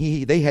gave. And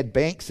they had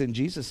banks in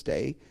Jesus'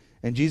 day.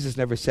 And Jesus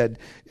never said,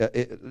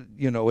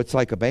 it's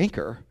like a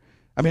banker.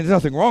 I mean, there's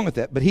nothing wrong with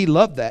that, but he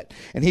loved that.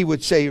 And he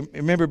would say,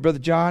 remember Brother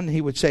John?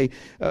 He would say,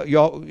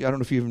 y'all, I don't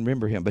know if you even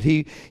remember him, but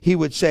he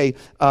would say,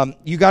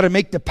 you got to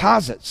make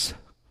deposits.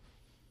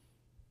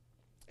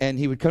 And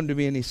he would come to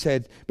me and he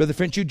said, Brother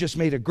French, you just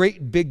made a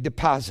great big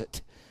deposit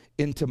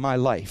into my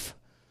life.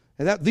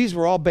 And these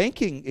were all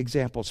banking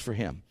examples for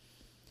him.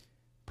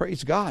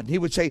 Praise God. He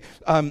would say,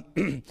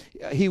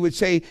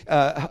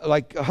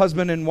 like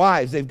husband and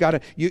wives, they've got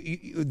to,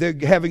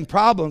 they're having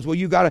problems. Well,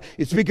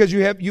 it's because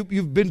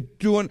you've been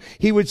doing,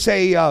 he would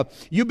say,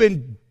 you've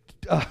been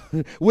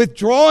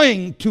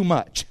withdrawing too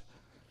much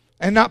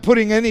and not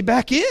putting any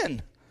back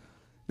in.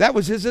 That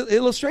was his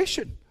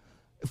illustration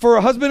for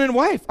a husband and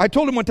wife. I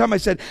told him one time, I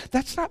said,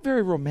 that's not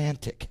very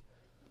romantic.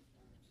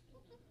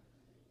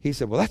 He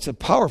said, well, that's a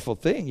powerful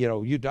thing.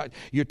 You're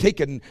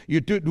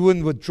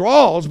doing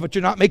withdrawals, but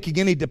you're not making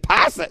any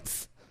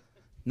deposits.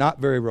 Not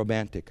very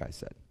romantic, I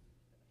said.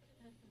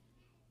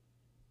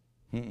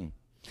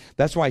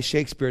 That's why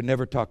Shakespeare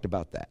never talked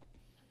about that.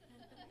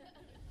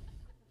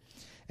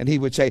 And he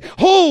would say,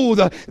 oh,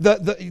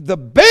 the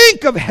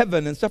bank of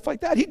heaven and stuff like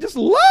that. He just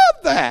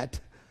loved that.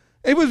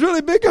 He was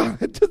really big on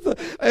it.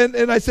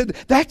 And I said,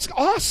 that's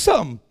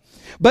awesome.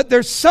 But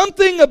there's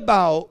something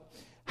about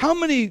how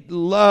many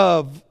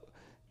love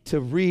to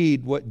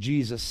read what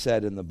Jesus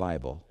said in the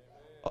Bible.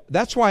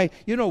 That's why,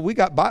 we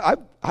got,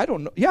 I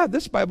don't know. Yeah,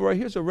 this Bible right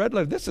here is a red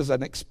letter. This is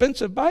an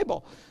expensive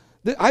Bible.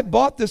 I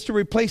bought this to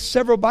replace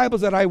several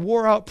Bibles that I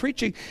wore out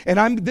preaching,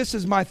 and this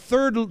is my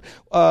third,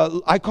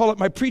 I call it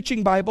my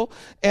preaching Bible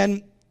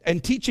and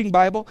teaching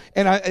Bible,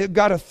 and I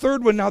got a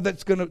third one now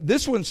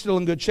this one's still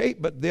in good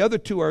shape, but the other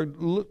two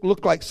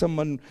look like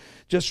someone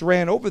just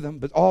ran over them,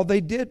 but all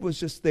they did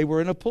was they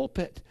were in a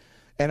pulpit.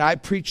 And I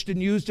preached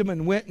and used them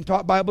and went and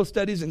taught Bible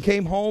studies and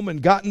came home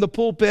and got in the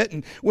pulpit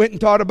and went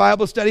and taught a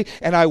Bible study,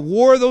 and I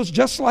wore those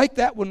just like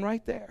that one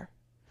right there.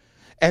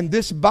 And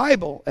this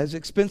Bible, as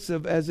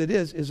expensive as it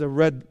is a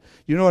red,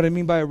 you know what I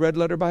mean by a red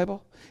letter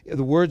Bible?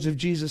 The words of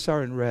Jesus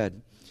are in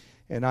red.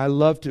 And I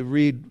love to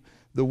read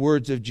the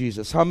words of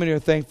Jesus. How many are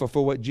thankful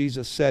for what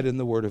Jesus said in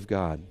the Word of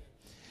God?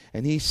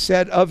 And he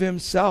said of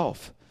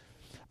himself,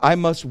 I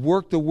must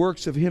work the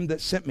works of him that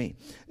sent me.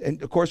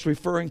 And of course,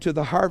 referring to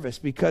the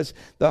harvest, because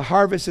the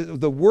harvest is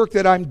the work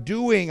that I'm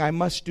doing, I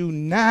must do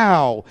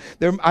now.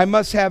 I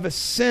must have a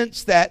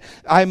sense that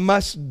I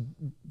must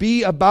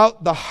be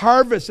about the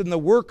harvest and the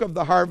work of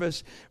the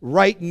harvest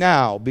right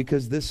now,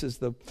 because this is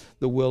the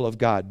will of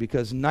God.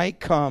 Because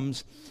night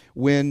comes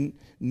when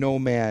no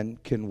man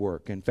can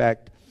work. In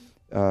fact,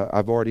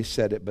 I've already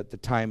said it, but the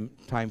time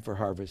for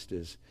harvest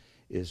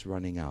is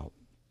running out.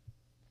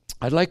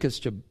 I'd like us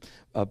to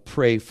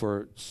pray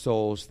for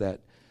souls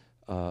that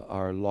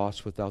are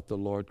lost without the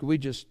Lord. Could we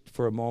just,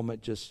 for a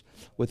moment, just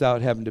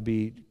without having to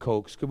be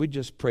coaxed, could we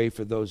just pray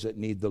for those that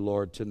need the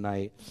Lord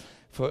tonight?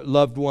 For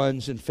loved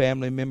ones and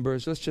family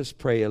members, let's just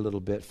pray a little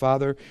bit.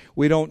 Father,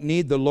 we don't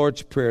need the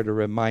Lord's Prayer to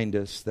remind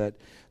us that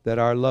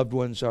our loved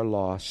ones are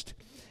lost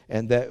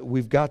and that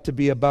we've got to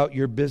be about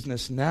your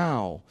business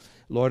now.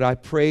 Lord, I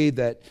pray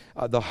that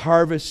the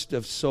harvest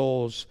of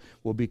souls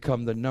will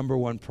become the number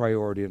one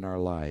priority in our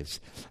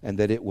lives, and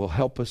that it will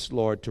help us,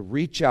 Lord, to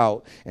reach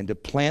out and to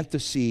plant the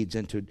seeds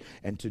and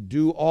to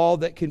do all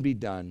that can be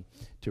done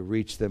to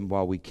reach them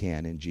while we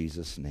can, in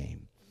Jesus'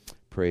 name.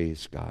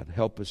 Praise God.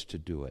 Help us to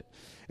do it.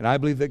 And I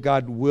believe that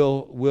God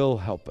will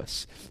help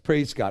us.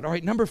 Praise God. All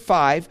right, number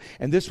 5,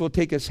 and this will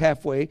take us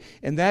halfway,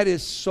 and that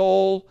is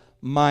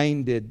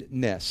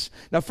soul-mindedness.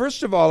 Now,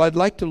 first of all, I'd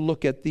like to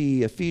look at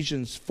the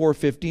Ephesians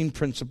 4:15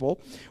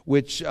 principle,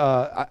 which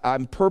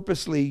I'm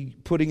purposely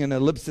putting an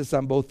ellipsis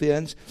on both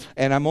ends,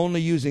 and I'm only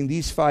using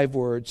these 5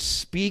 words: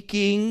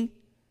 speaking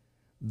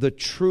the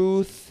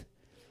truth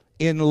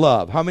in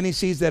love. How many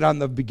sees that on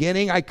the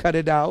beginning I cut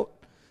it out?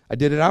 I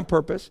did it on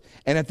purpose.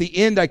 And at the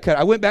end,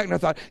 I went back and I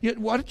thought,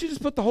 why don't you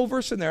just put the whole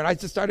verse in there? And I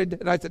just started,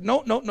 and I said,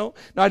 no,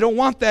 I don't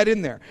want that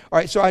in there. All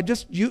right, so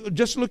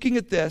just looking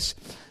at this,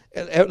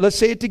 let's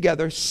say it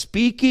together: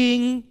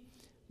 speaking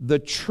the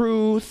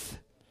truth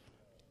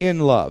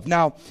in love.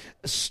 Now,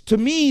 to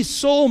me,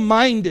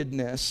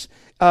 soul-mindedness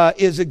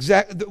is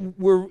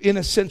we're in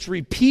a sense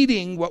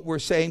repeating what we're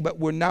saying, but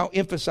we're now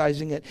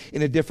emphasizing it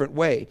in a different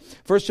way.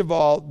 First of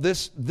all,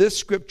 this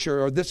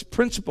scripture or this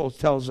principle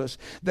tells us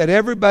that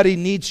everybody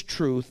needs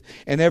truth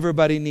and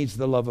everybody needs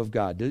the love of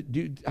God.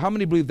 How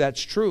many believe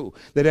that's true?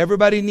 That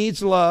everybody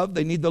needs love,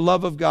 they need the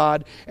love of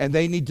God, and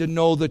they need to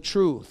know the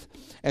truth.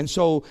 And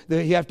so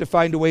you have to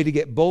find a way to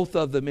get both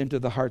of them into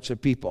the hearts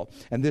of people.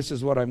 And this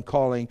is what I'm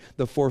calling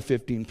the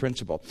 4:15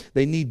 principle.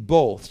 They need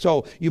both.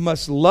 So you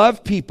must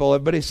love people.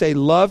 Everybody say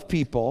love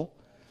people.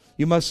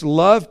 You must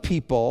love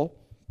people.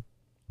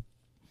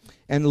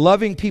 And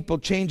loving people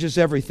changes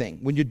everything.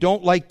 When you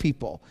don't like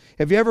people.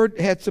 Have you ever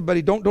had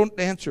somebody, don't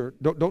answer,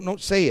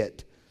 don't say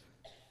it.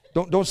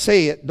 Don't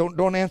say it.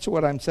 Don't answer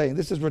what I'm saying.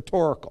 This is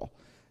rhetorical.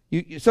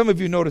 Some of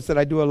you notice that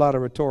I do a lot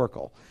of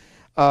rhetorical.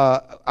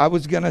 I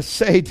was going to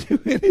say, do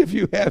any of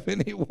you have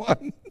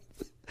anyone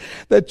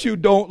that you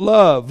don't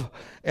love?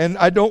 And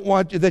I don't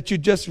want you, that you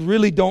just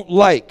really don't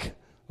like.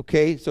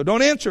 Okay, so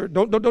don't answer.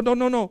 No,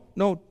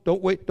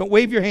 don't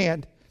wave your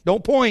hand.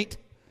 Don't point.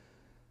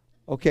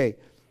 Okay.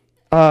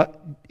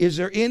 Is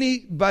there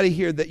anybody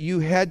here that you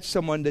had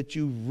someone that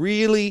you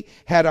really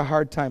had a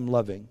hard time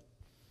loving?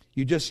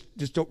 You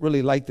just don't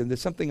really like them.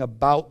 There's something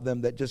about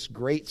them that just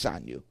grates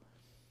on you.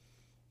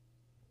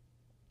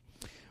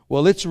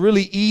 Well, it's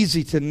really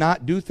easy to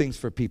not do things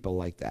for people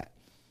like that.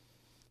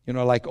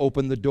 Like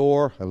open the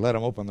door and let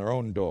them open their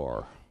own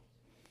door.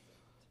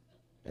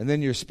 And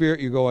then your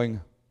spirit, you're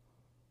going,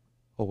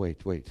 oh,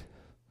 wait.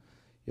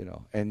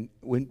 And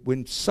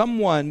when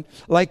someone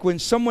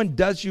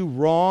does you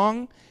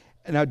wrong,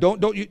 now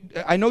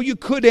I know you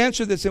could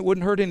answer this, it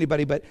wouldn't hurt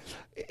anybody, but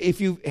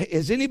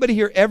has anybody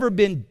here ever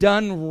been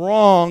done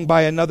wrong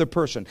by another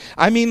person?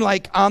 I mean,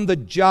 like on the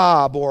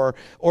job or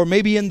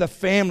maybe in the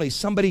family,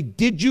 somebody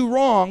did you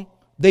wrong.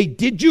 They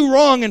did you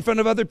wrong in front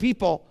of other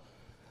people.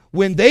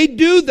 When they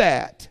do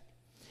that,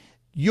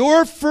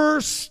 your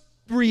first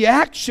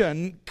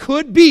reaction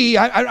could be,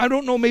 I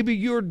don't know, maybe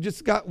you're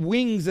just got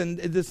wings and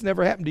this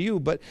never happened to you,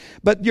 but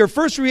your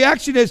first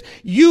reaction is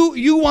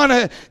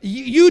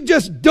you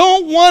just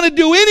don't want to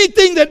do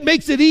anything that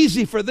makes it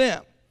easy for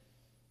them.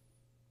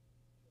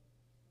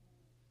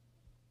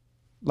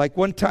 Like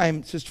one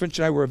time, Sister French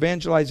and I were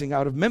evangelizing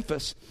out of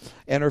Memphis,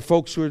 and our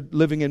folks were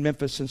living in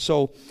Memphis, and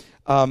so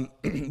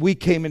we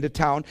came into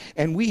town,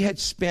 and we had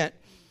spent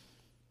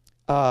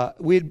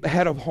we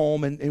had a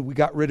home and we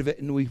got rid of it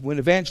and we went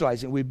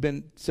evangelizing. We've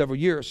been several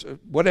years,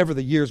 whatever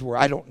the years were.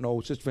 I don't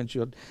know. Sister French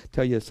will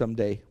tell you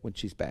someday when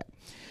she's back.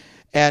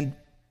 And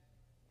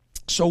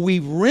so we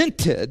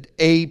rented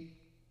a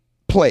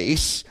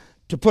place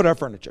to put our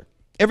furniture.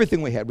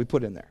 Everything we had, we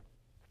put in there.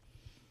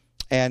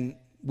 And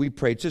we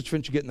prayed. Sister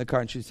French would get in the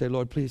car and she'd say,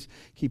 Lord, please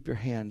keep your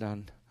hand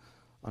on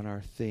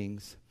our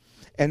things.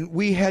 And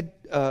we had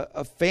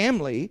a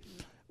family.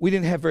 We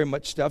didn't have very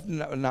much stuff,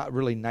 not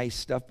really nice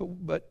stuff,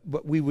 but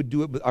we would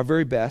do it with our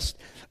very best.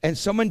 And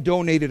someone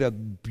donated a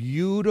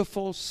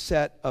beautiful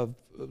set of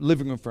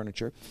living room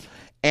furniture.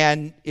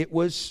 And it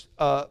wasn't,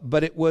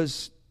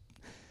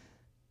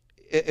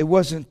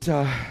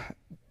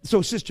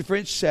 so Sister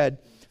French said,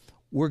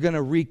 we're going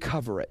to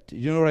recover it.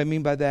 You know what I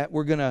mean by that?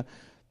 We're going to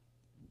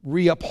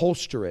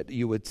reupholster it,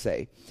 you would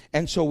say.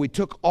 And so we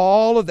took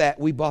all of that.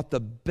 We bought the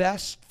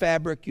best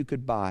fabric you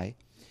could buy.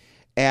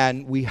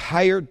 And we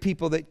hired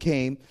people that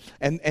came.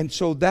 And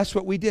so that's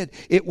what we did.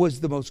 It was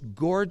the most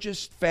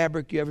gorgeous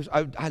fabric you ever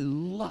saw. I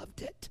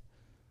loved it.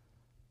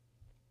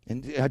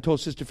 And I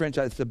told Sister French,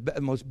 it's the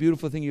most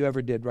beautiful thing you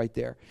ever did right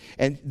there.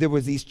 And there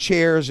was these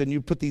chairs, and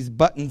you put these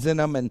buttons in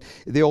them, and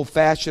the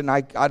old-fashioned,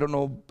 I don't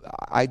know,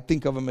 I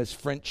think of them as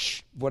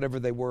French, whatever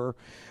they were,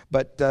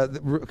 but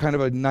kind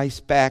of a nice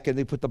back, and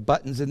they put the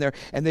buttons in there,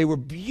 and they were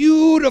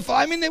beautiful.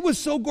 I mean, it was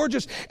so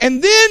gorgeous.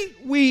 And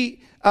then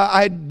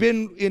I'd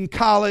been in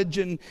college,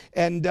 and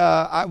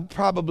I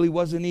probably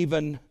wasn't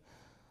even,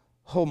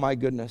 oh my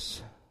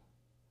goodness,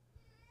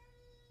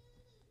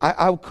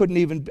 I couldn't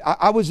even,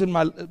 I was in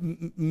my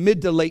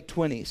mid to late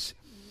 20s.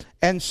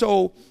 And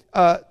so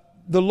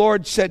the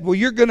Lord said, well,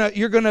 you're gonna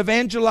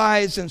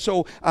evangelize. And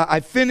so I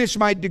finished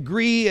my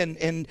degree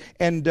and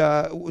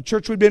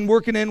church we'd been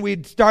working in,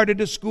 we'd started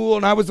a school,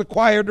 and I was the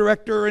choir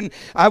director, and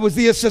I was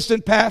the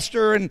assistant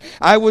pastor, and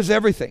I was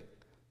everything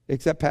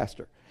except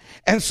pastor.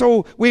 And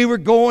so we were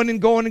going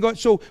and going and going.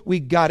 So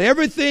we got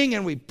everything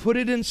and we put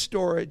it in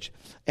storage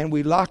and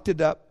we locked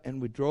it up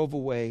and we drove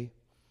away.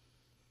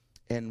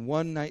 And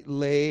one night,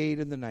 late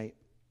in the night,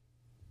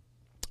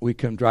 we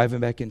come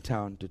driving back in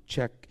town to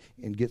check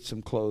and get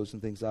some clothes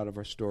and things out of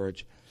our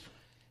storage.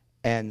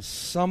 And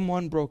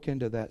someone broke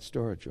into that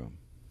storage room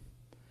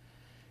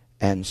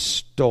and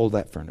stole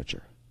that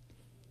furniture.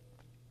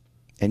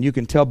 And you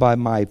can tell by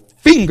my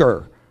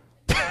finger.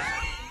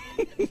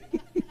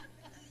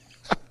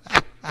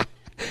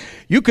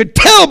 You could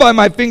tell by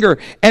my finger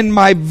and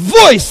my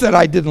voice that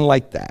I didn't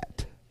like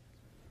that.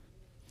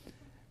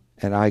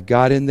 And I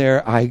got in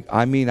there,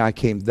 I mean, I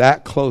came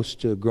that close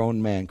to a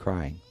grown man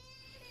crying.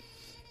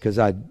 Because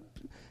I'd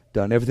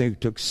done everything. It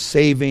took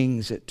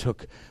savings, it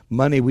took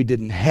money we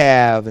didn't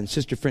have, and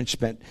Sister French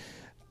spent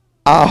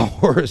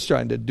hours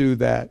trying to do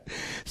that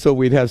so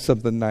we'd have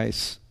something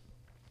nice.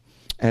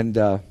 And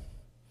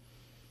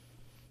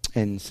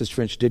Sister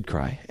French did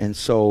cry. And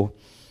so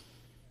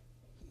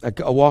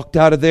I walked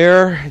out of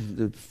there.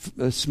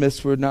 The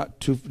Smiths were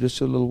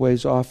just a little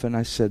ways off, and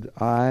I said,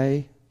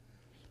 I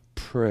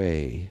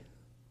pray,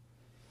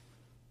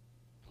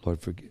 Lord,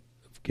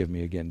 forgive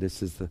me again.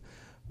 This is the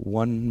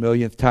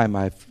 1,000,000th time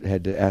I've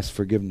had to ask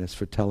forgiveness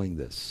for telling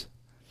this.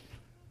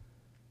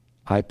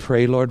 I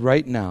pray, Lord,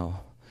 right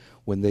now,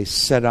 when they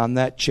sit on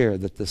that chair,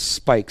 that the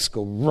spikes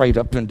go right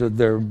up into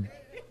their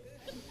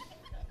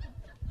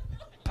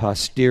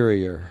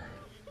posterior.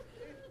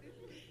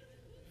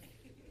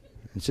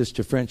 And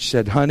Sister French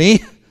said,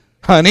 honey,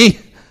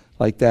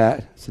 like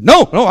that. I said,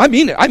 no, I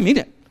mean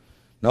it.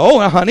 No,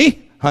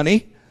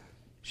 honey.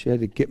 She had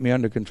to get me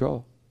under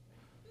control.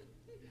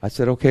 I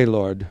said, okay,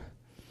 Lord.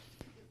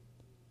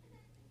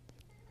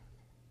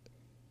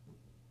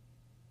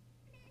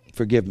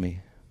 Forgive me,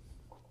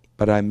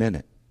 but I meant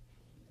it.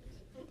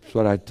 That's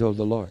what I told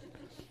the Lord.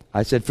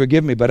 I said,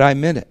 forgive me, but I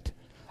meant it.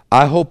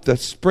 I hope the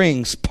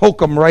springs poke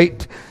them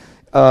right,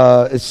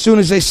 as soon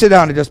as they sit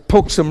down, it just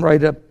pokes them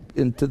right up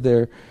into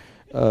their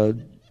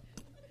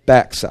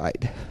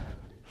backside.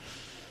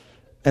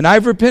 And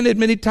I've repented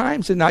many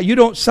times, and now you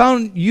don't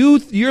sound,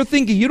 you're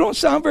thinking, you don't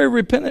sound very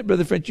repentant,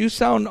 Brother French. You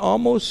sound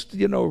almost,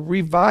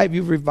 revived.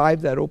 You've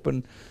revived that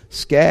open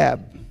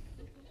scab.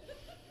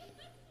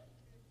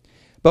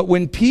 But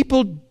when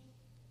people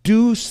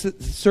do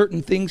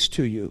certain things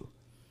to you,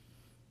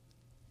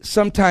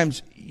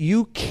 sometimes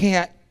you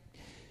can't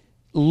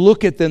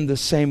look at them the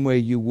same way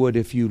you would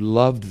if you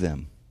loved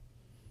them.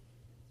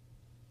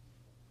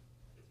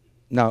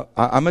 Now,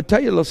 I'm going to tell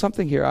you a little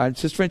something here.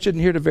 Sister French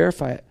isn't here to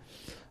verify it.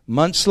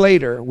 Months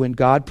later, when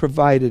God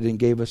provided and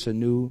gave us a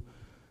new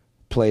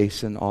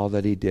place and all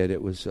that He did,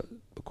 it was,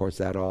 of course,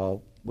 that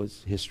all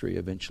was history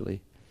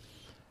eventually.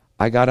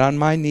 I got on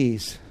my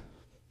knees.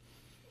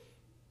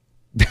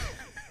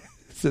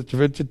 Sister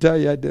French will tell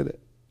you I did it.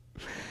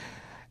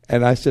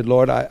 And I said,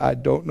 Lord, I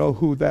don't know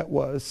who that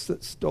was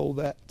that stole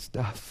that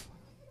stuff.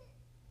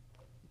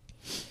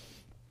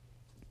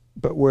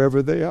 But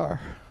wherever they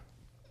are,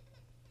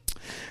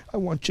 I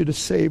want you to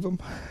save them.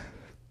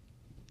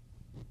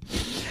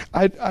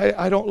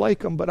 I don't like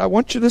them, but I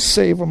want you to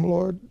save them,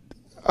 Lord.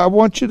 I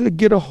want you to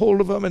get a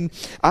hold of them. And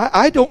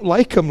I don't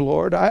like them,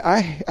 Lord.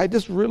 I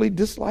just really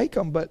dislike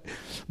them. But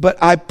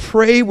I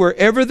pray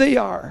wherever they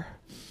are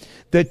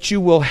that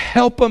you will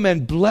help them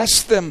and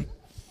bless them.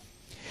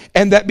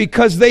 And that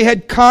because they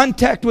had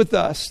contact with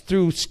us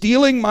through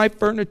stealing my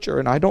furniture,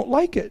 and I don't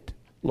like it,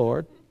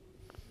 Lord.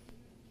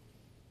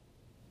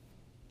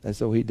 As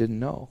though he didn't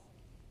know.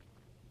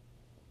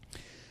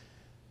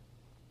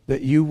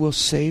 That you will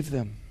save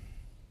them.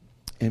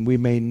 And we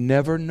may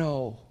never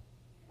know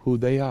who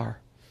they are.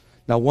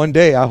 Now one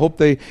day, I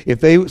hope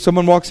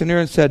someone walks in here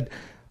and said,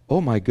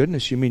 oh my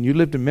goodness, you mean you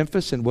lived in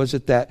Memphis, and was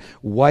it that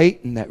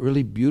white and that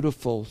really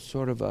beautiful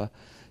sort of a,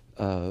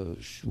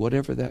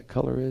 whatever that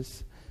color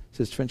is?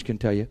 Says French can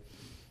tell you.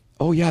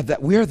 Oh yeah,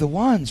 that we're the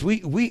ones.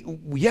 We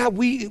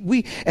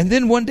and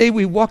then one day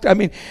we walked. I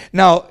mean,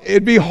 now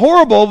it'd be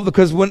horrible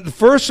because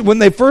when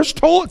they first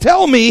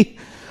tell me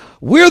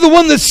we're the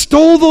one that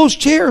stole those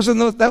chairs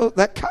and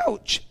that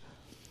couch.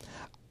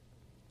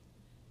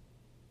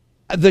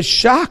 The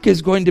shock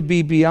is going to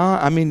be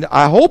beyond. I mean,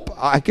 I hope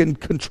I can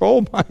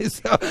control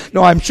myself.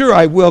 No, I'm sure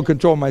I will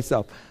control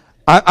myself.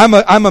 I'm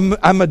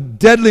a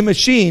deadly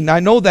machine. I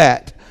know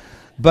that.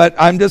 But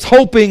I'm just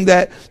hoping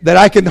that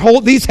I can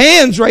hold these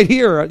hands right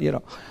here, you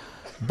know.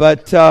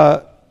 But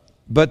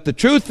the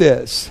truth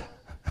is,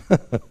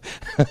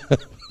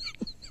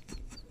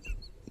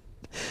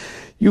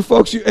 you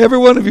folks, every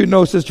one of you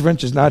know Sister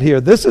French is not here.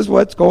 This is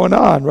what's going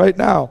on right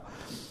now.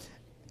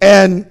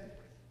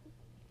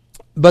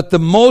 But the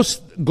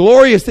most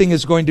glorious thing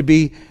is going to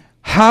be,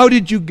 how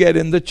did you get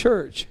in the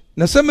church?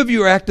 Now, some of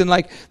you are acting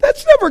like,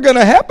 that's never going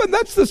to happen.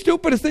 That's the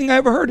stupidest thing I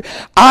ever heard.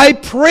 I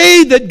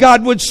prayed that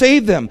God would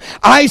save them.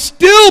 I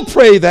still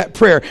pray that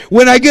prayer.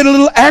 When I get a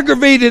little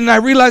aggravated and I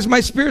realize my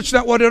spirit's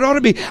not what it ought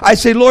to be, I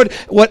say, Lord,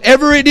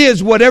 whatever it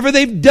is, whatever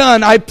they've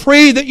done, I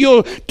pray that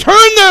you'll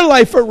turn their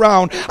life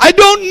around. I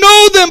don't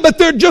know them, but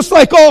they're just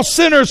like all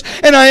sinners,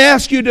 and I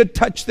ask you to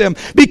touch them.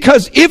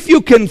 Because if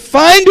you can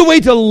find a way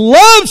to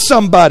love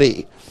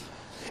somebody,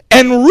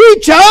 and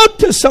reach out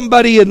to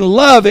somebody in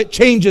love, it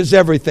changes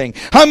everything.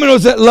 How many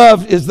knows that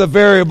love is the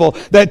variable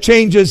that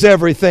changes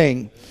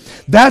everything?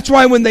 That's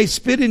why when they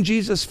spit in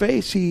Jesus'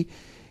 face,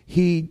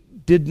 he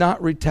did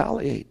not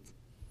retaliate.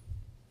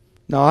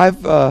 Now,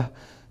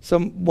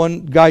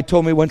 one guy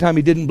told me one time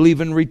he didn't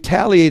believe in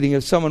retaliating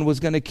if someone was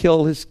going to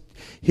kill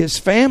his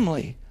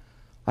family.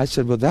 I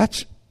said, well,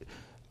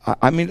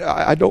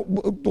 I don't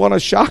want to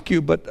shock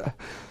you, but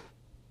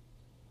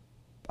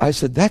I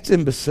said, that's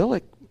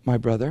imbecilic, my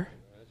brother.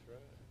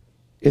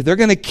 If they're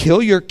going to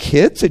kill your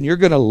kids and you're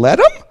going to let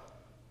them?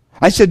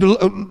 I said,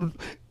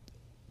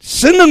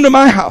 send them to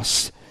my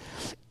house.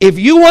 If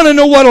you want to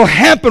know what will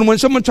happen when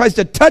someone tries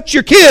to touch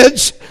your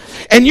kids,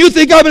 and you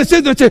think I'm going to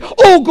sit there and say,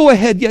 oh, go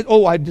ahead. Yeah,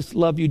 oh, I just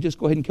love you. Just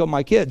go ahead and kill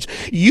my kids.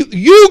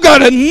 You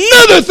got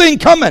another thing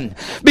coming,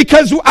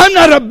 because I'm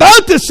not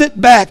about to sit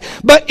back.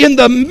 But in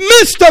the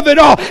midst of it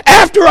all,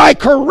 after I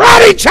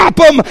karate chop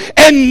them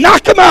and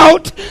knock them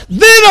out,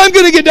 then I'm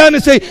going to get down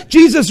and say,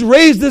 Jesus,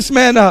 raise this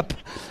man up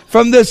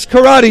from this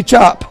karate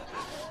chop,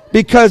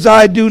 because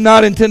I do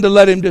not intend to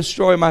let him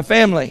destroy my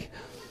family.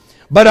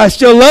 But I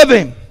still love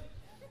him.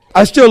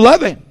 I still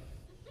love him.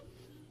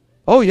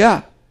 Oh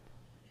yeah.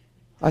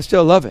 I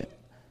still love him.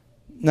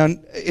 Now,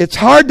 it's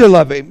hard to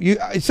love him.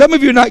 Some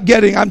of you are not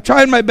getting, I'm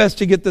trying my best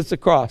to get this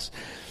across.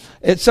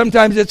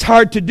 Sometimes it's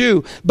hard to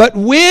do. But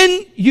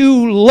when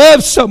you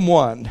love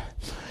someone,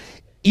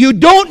 you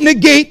don't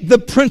negate the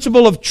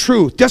principle of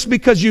truth just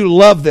because you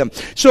love them.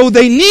 So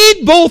they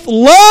need both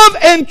love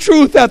and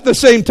truth at the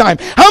same time.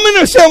 How many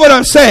understand what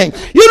I'm saying?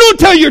 You don't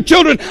tell your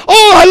children,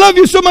 oh, I love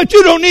you so much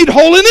you don't need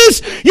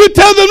holiness. You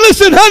tell them,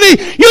 listen, honey,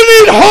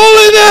 you need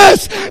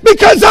holiness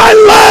because I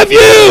love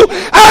you.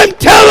 I'm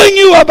telling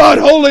you about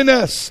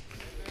holiness.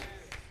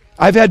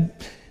 I've had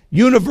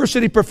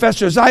university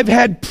professors. I've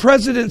had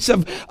presidents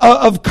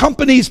of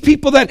companies,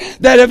 people that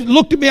have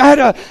looked at me. I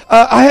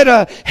had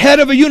a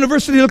head of a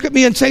university look at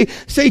me and say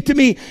to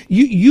me,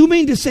 you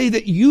mean to say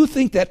that you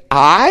think that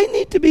I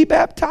need to be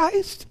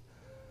baptized?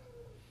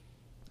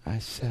 I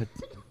said,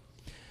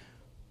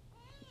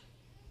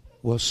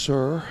 well,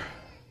 sir.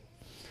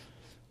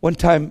 One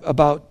time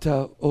about,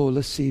 4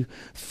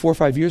 or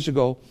 5 years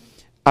ago,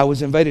 I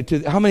was invited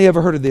to, how many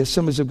ever heard of the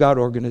Assemblies of God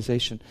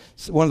organization?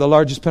 It's one of the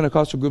largest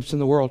Pentecostal groups in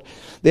the world.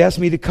 They asked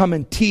me to come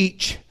and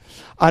teach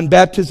on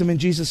baptism in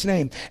Jesus'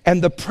 name.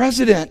 And the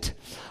president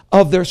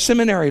of their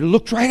seminary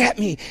looked right at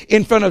me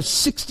in front of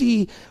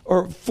 60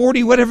 or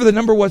 40, whatever the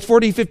number was,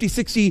 40, 50,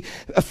 60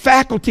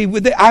 faculty.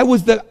 I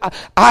was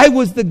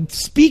the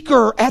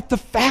speaker at the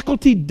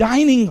faculty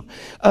dining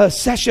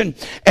session.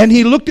 And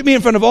he looked at me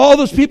in front of all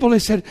those people and he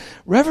said,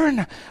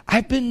 Reverend,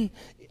 I've been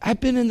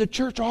in the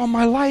church all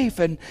my life,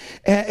 and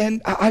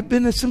I've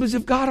been in Assemblies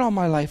of God all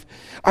my life.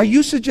 Are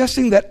you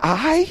suggesting that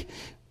I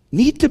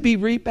need to be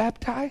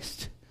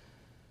rebaptized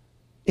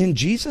in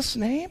Jesus'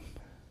 name?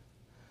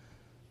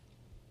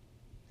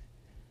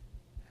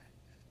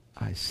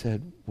 I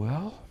said,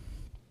 well,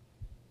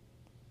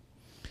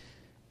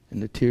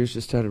 and the tears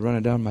just started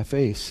running down my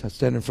face. I was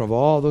standing in front of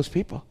all those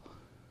people.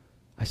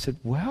 I said,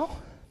 well,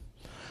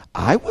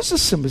 I was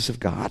Assemblies of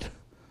God.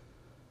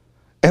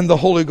 And the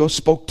Holy Ghost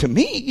spoke to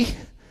me.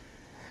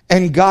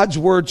 And God's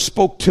word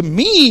spoke to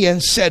me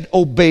and said,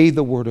 obey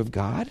the word of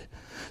God.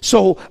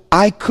 So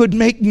I could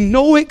make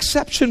no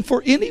exception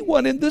for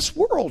anyone in this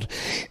world.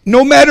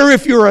 No matter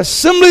if you're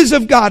Assemblies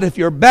of God, if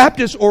you're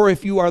Baptist, or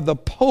if you are the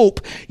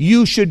Pope,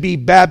 you should be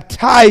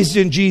baptized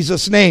in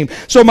Jesus' name.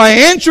 So my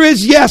answer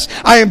is yes.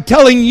 I am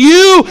telling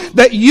you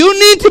that you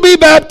need to be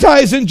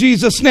baptized in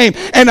Jesus' name.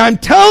 And I'm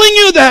telling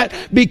you that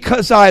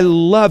because I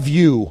love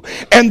you.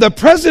 And the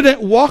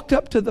president walked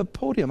up to the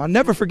podium. I'll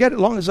never forget it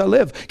as long as I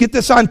live. Get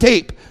this on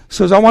tape,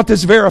 because I want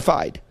this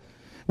verified.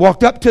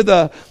 Walked up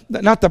to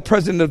not the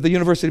president of the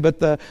university, but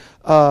the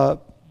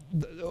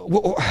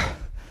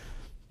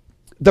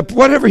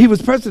whatever he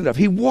was president of.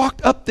 He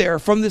walked up there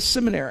from this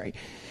seminary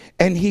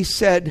and he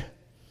said,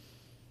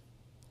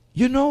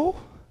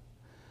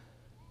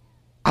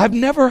 I've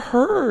never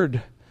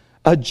heard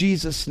a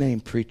Jesus name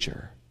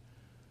preacher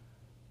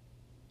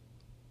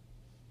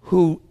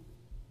who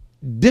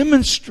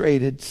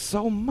demonstrated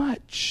so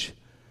much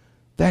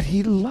that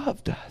he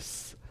loved us.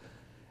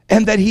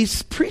 And that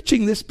he's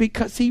preaching this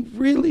because he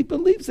really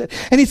believes it.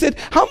 And he said,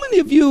 how many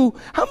of you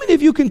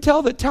can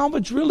tell that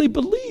Talmage really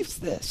believes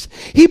this?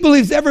 He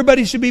believes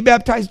everybody should be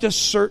baptized a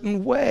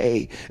certain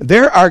way.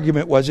 Their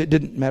argument was it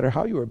didn't matter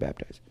how you were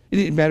baptized. It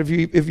didn't matter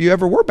if you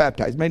ever were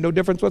baptized. It made no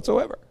difference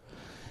whatsoever.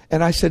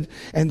 And I said,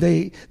 and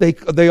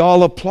they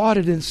all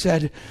applauded and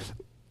said,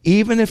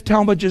 even if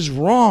Talmage is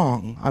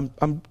wrong,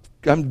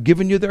 I'm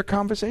giving you their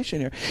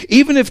conversation here.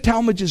 Even if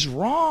Talmage is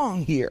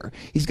wrong here,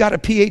 he's got a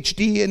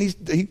PhD and he's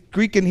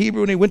Greek and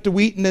Hebrew and he went to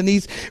Wheaton and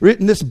he's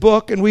written this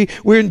book and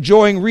we're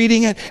enjoying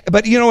reading it.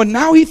 But and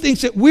now he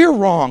thinks that we're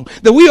wrong,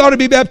 that we ought to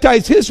be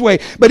baptized his way.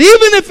 But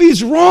even if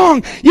he's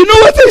wrong, you know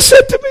what they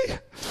said to me?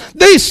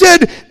 They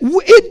said,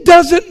 it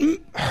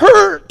doesn't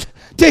hurt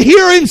to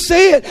hear him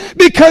say it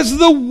because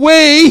the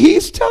way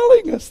he's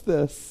telling us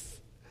this.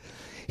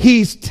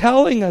 He's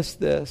telling us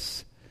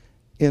this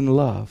in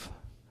love.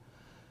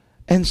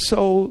 And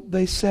so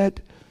they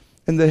said,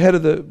 and the head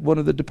of one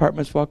of the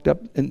departments walked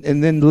up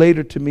and then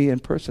later to me in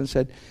person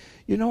said,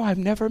 I've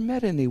never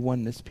met any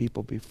oneness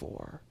people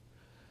before.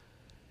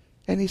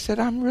 And he said,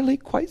 I'm really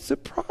quite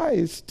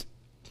surprised.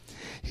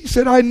 He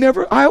said,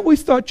 I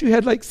always thought you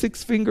had like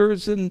 6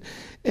 fingers and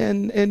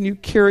you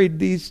carried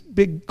these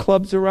big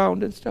clubs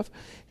around and stuff.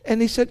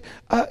 And he said,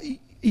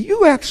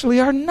 you actually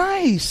are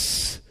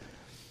nice.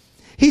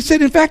 He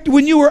said, in fact,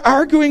 when you were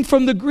arguing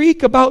from the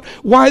Greek about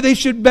why they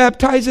should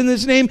baptize in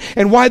this name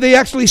and why they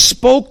actually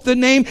spoke the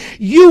name,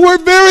 you were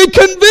very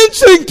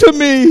convincing to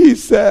me, he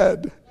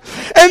said.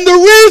 And the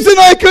reason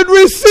I could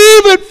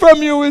receive it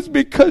from you is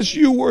because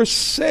you were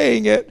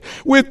saying it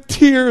with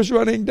tears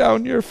running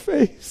down your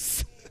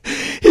face.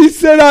 He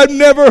said, I've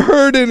never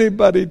heard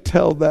anybody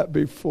tell that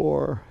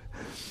before.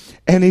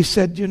 And he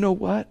said, you know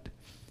what?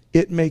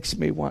 It makes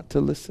me want to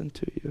listen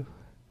to you.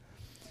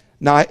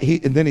 Now,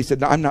 and then he said,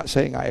 no, I'm not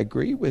saying I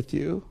agree with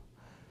you.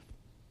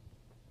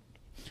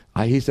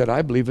 He said,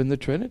 I believe in the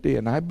Trinity,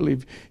 and I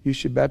believe you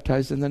should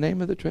baptize in the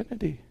name of the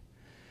Trinity.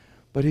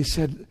 But he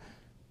said,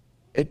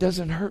 it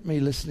doesn't hurt me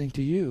listening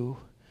to you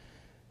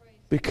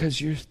because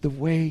you're the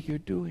way you're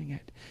doing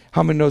it.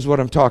 How many knows what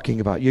I'm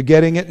talking about? You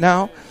getting it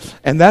now?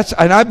 And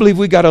I believe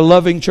we got a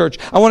loving church.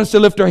 I want us to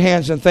lift our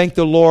hands and thank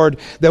the Lord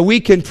that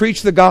we can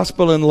preach the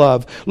gospel in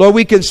love. Lord,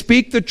 we can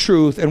speak the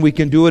truth and we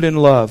can do it in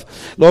love.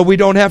 Lord, we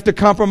don't have to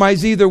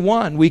compromise either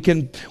one. We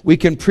can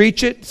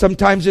preach it.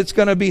 Sometimes it's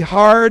going to be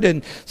hard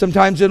and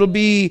sometimes it'll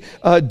be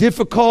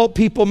difficult.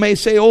 People may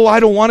say, I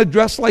don't want to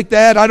dress like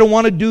that. I don't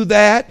want to do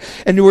that.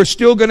 And we're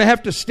still going to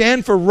have to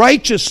stand for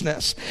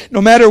righteousness.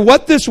 No matter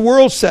what this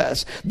world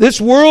says. This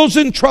world's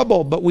in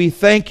trouble, but we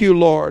thank you,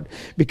 Lord,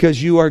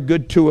 because you are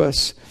good to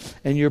us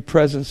and your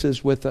presence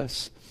is with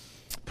us.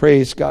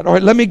 Praise God. All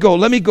right, let me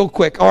go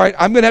quick. All right,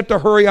 I'm going to have to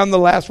hurry on the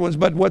last ones,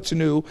 but what's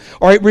new?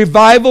 All right,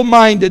 revival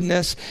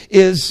mindedness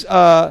is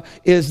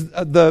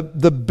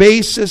the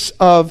basis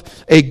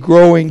of a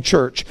growing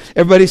church.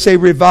 Everybody say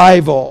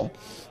revival.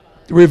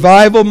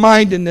 Revival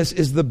mindedness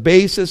is the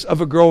basis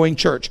of a growing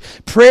church.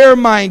 Prayer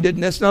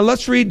mindedness. Now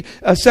let's read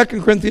 2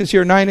 Corinthians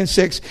here, 9 and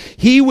 6.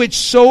 He which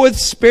soweth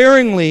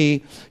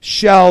sparingly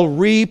shall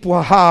reap,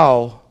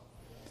 how?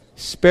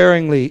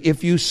 Sparingly.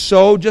 If you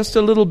sow just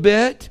a little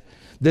bit,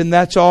 then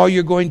that's all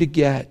you're going to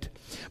get.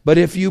 But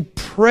if you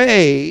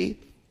pray,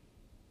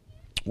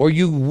 or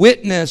you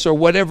witness, or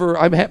whatever,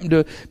 I happen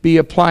to be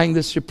applying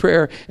this to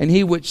prayer, and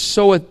he which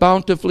soweth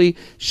bountifully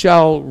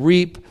shall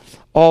reap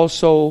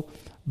also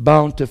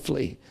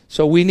bountifully.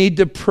 So we need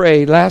to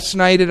pray. Last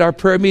night at our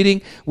prayer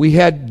meeting, we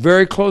had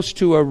very close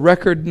to a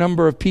record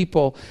number of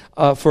people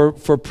for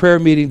prayer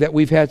meeting that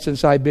we've had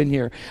since I've been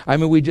here. I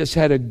mean, we just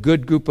had a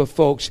good group of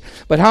folks.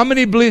 But how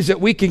many believes that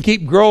we can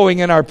keep growing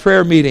in our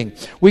prayer meeting?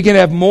 We can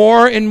have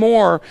more and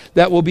more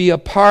that will be a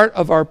part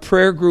of our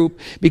prayer group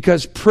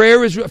because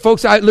prayer is,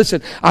 folks,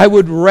 listen, I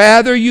would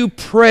rather you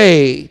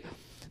pray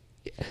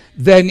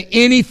than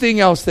anything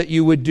else that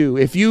you would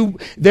do.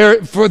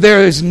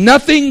 There is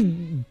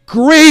nothing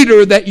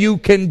greater that you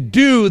can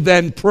do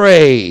than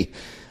pray.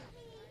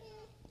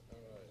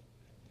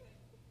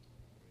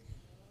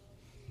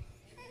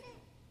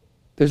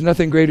 There's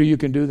nothing greater you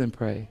can do than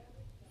pray.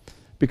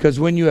 Because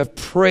when you have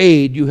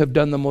prayed, you have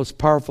done the most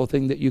powerful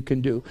thing that you can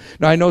do.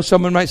 Now, I know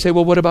someone might say,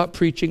 well, what about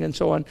preaching and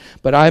so on?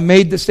 But I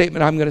made the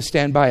statement, I'm going to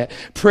stand by it.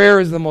 Prayer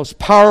is the most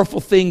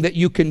powerful thing that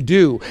you can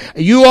do.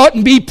 You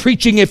oughtn't be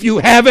preaching if you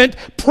haven't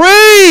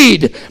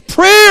prayed.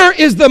 Prayer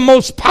is the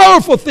most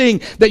powerful thing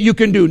that you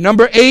can do.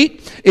 Number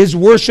 8 is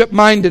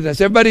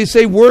worship-mindedness. Everybody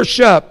say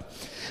worship.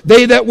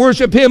 They that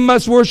worship Him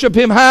must worship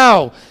Him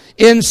how?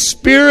 In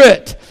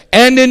spirit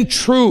and in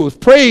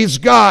truth. Praise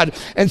God.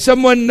 And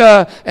someone,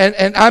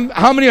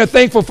 how many are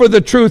thankful for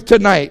the truth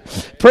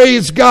tonight?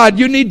 Praise God.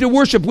 You need to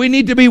worship. We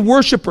need to be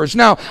worshipers.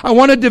 Now, I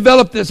want to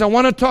develop this. I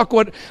want to talk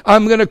what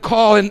I'm going to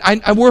call,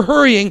 and we're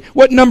hurrying.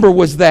 What number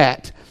was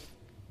that?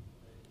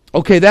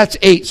 Okay, that's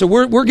 8. So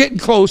we're getting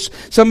close.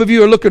 Some of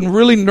you are looking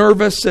really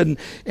nervous and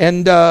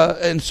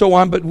so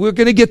on, but we're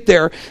going to get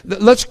there.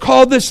 Let's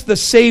call this the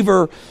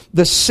savor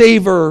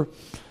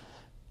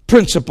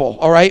principle,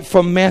 all right,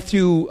 from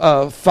Matthew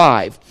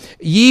 5.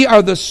 Ye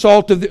are the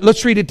salt of the...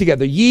 Let's read it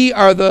together. Ye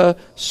are the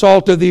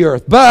salt of the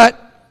earth. But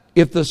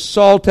if the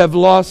salt have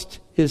lost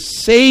his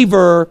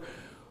savor,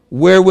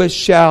 wherewith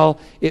shall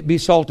it be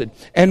salted?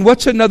 And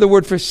what's another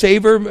word for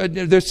savor?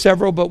 There's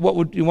several, but what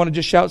would you want to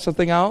just shout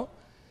something out?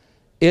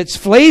 It's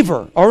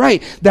flavor. All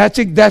right. That's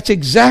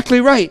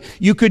exactly right.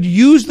 You could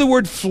use the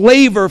word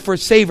flavor for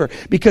savor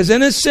because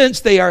in a sense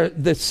they are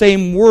the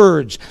same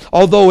words,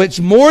 although it's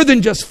more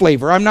than just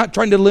flavor. I'm not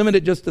trying to limit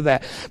it just to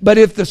that. But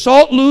if the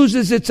salt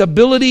loses its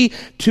ability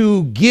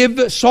to give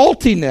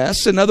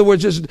saltiness, in other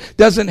words, just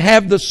doesn't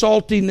have the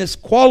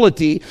saltiness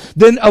quality,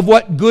 then of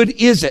what good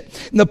is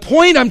it? And the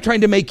point I'm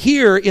trying to make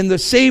here in the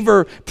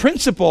savor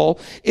principle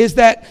is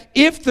that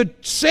if the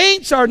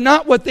saints are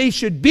not what they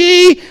should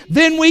be,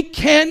 then we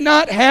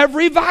cannot have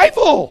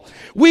revival.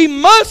 We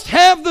must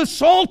have the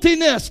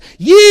saltiness.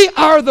 Ye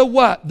are the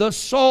what? The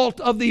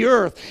salt of the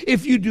earth.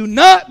 If you do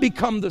not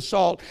become the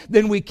salt,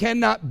 then we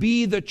cannot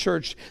be the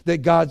church that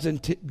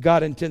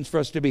God intends for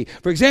us to be.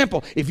 For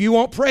example, if you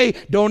won't pray,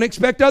 don't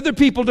expect other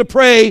people to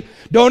pray.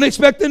 Don't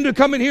expect them to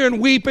come in here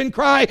and weep and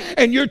cry,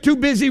 and you're too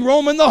busy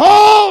roaming the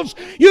halls.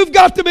 You've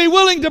got to be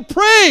willing to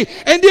pray.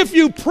 And if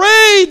you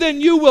pray,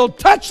 then you will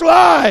touch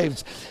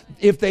lives.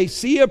 If they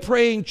see a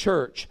praying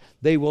church,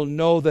 they will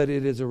know that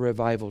it is a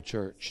revival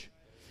church.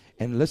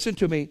 And listen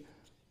to me.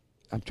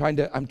 I'm trying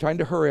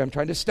to hurry. I'm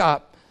trying to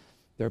stop.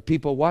 There are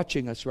people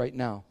watching us right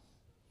now.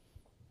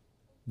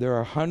 There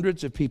are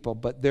hundreds of people,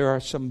 but there are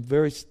some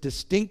very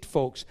distinct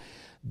folks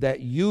that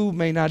you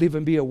may not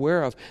even be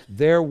aware of.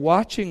 They're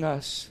watching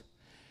us,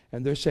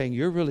 and they're saying,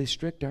 "You're really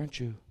strict, aren't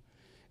you?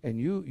 And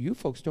you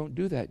folks don't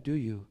do that, do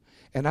you?"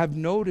 And I've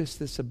noticed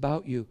this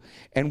about you.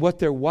 And what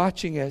they're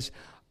watching is,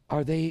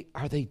 are they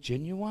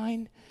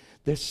genuine?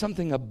 There's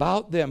something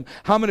about them.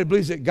 How many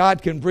believes that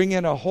God can bring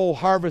in a whole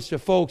harvest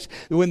of folks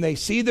when they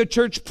see the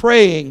church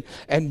praying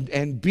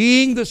and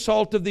being the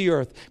salt of the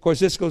earth? Of course,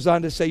 this goes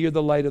on to say you're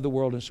the light of the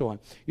world and so on.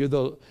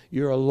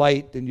 You're a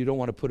light and you don't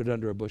want to put it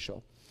under a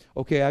bushel.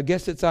 Okay, I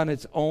guess it's on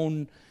its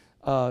own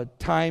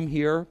time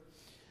here.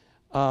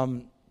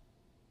 And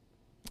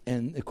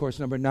of course,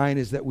 number 9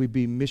 is that we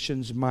be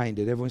missions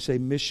minded. Everyone say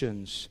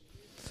missions.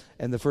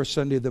 And the first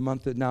Sunday of the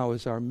month now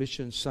is our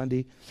Mission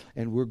Sunday,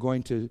 and we're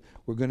going to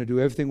do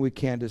everything we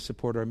can to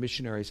support our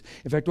missionaries.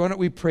 In fact, why don't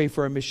we pray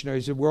for our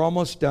missionaries? We're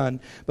almost done,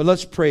 but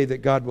let's pray that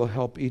God will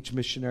help each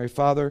missionary.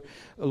 Father,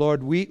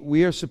 Lord,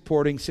 we are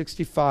supporting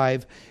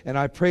 65, and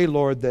I pray,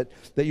 Lord, that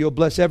you'll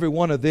bless every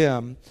one of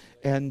them.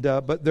 And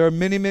but there are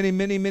many, many,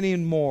 many, many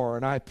more,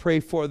 and I pray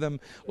for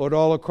them, Lord,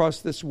 all across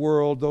this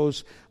world.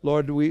 Those,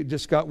 Lord, we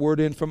just got word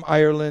in from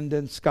Ireland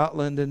and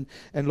Scotland,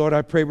 and Lord,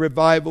 I pray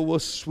revival will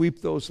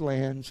sweep those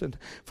lands. And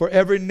for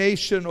every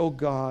nation, oh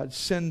God,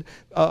 send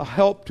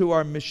help to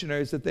our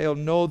missionaries that they'll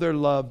know they're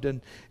loved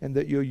and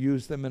that you'll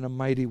use them in a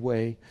mighty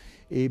way.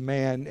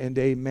 Amen and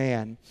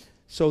amen.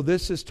 So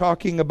this is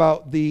talking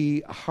about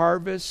the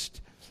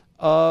harvest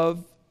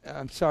of,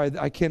 I'm sorry,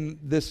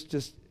 this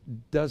just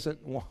doesn't,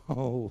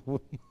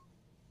 whoa.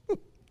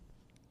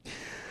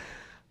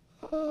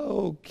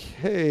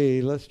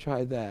 Okay, let's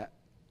try that.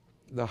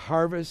 The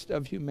harvest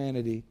of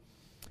humanity.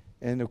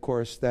 And of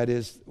course, that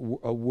is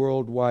a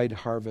worldwide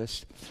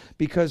harvest.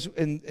 Because,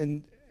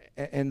 and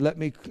let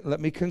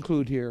me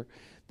conclude here,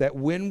 that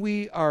when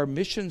we are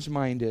missions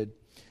minded,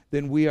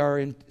 then we are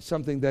in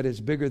something that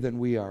is bigger than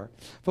we are.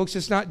 Folks,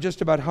 it's not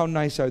just about how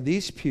nice are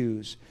these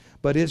pews,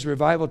 but is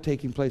revival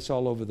taking place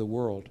all over the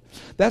world?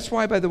 That's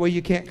why, by the way,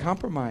 you can't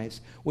compromise.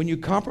 When you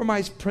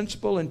compromise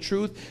principle and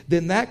truth,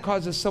 then that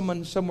causes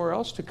someone somewhere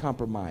else to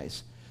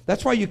compromise.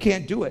 That's why you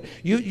can't do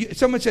it.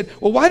 Someone said,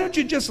 well, why don't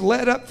you just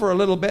let up for a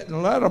little bit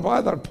and let them buy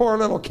the poor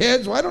little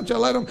kids? Why don't you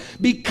let them?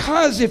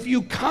 Because if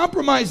you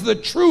compromise the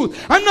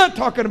truth, I'm not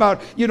talking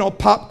about,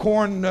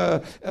 popcorn,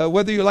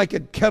 whether you like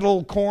it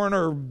kettle corn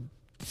or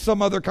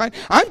some other kind.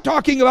 I'm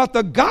talking about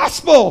the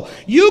gospel.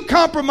 You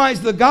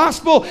compromise the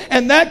gospel,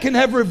 and that can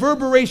have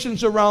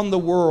reverberations around the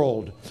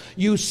world.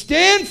 You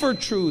stand for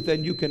truth,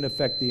 and you can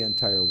affect the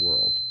entire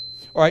world.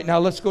 All right, now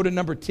let's go to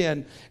number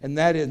 10, and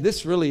that is,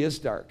 this really is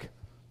dark.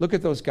 Look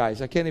at those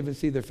guys. I can't even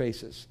see their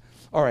faces.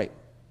 All right.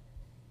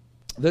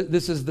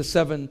 This is the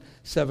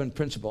 7-7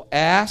 principle.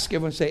 Ask.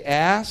 Everyone say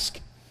ask.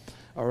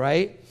 All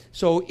right.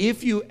 So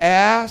if you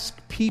ask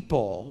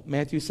people,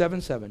 Matthew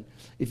 7:7,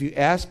 if you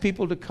ask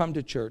people to come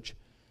to church,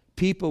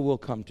 people will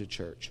come to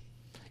church.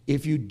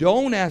 If you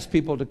don't ask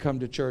people to come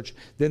to church,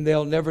 then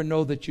they'll never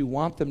know that you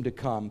want them to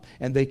come,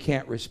 and they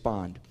can't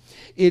respond.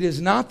 It is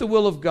not the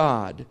will of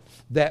God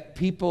that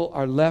people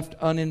are left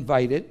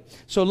uninvited.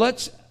 So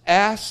let's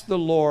ask the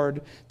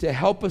Lord to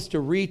help us to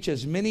reach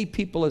as many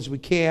people as we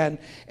can,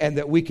 and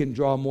that we can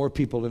draw more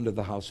people into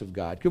the house of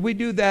God. Could we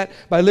do that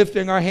by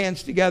lifting our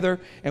hands together?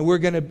 And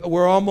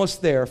we're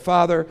almost there.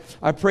 Father,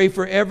 I pray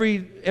for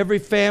every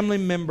family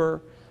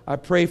member. I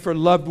pray for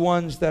loved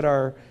ones that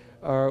are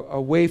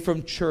away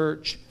from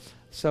church.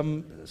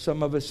 Some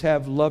of us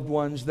have loved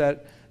ones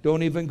that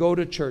don't even go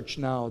to church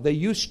now. They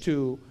used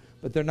to,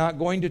 but they're not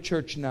going to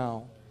church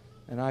now.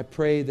 And I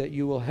pray that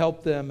you will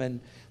help them, and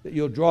that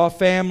you'll draw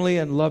family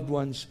and loved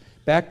ones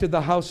back to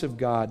the house of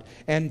God.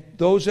 And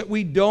those that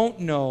we don't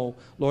know,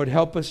 Lord,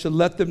 help us to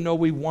let them know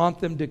we want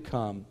them to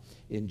come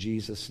in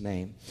Jesus'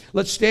 name.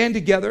 Let's stand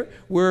together.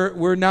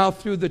 We're now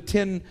through the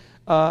 10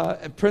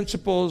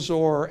 principles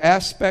or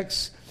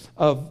aspects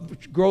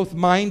of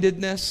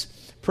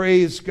growth-mindedness.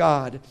 Praise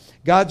God.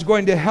 God's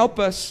going to help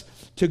us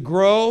to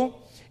grow.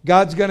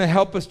 God's going to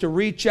help us to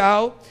reach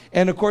out.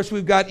 And of course,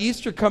 we've got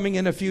Easter coming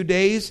in a few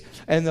days,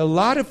 and a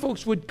lot of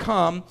folks would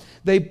come.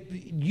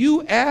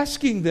 You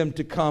asking them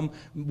to come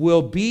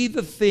will be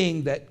the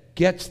thing that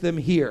gets them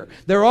here.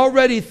 They're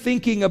already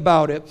thinking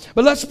about it.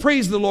 But let's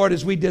praise the Lord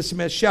as we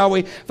dismiss, shall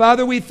we?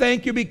 Father, we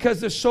thank you because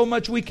there's so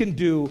much we can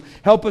do.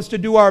 Help us to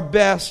do our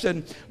best.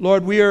 And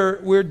Lord,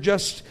 we're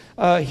just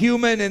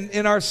human, and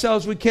in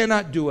ourselves we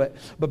cannot do it.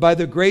 But by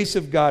the grace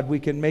of God,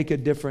 we can make a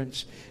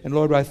difference. And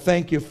Lord, I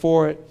thank you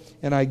for it.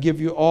 And I give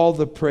you all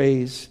the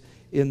praise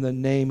in the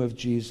name of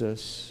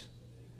Jesus.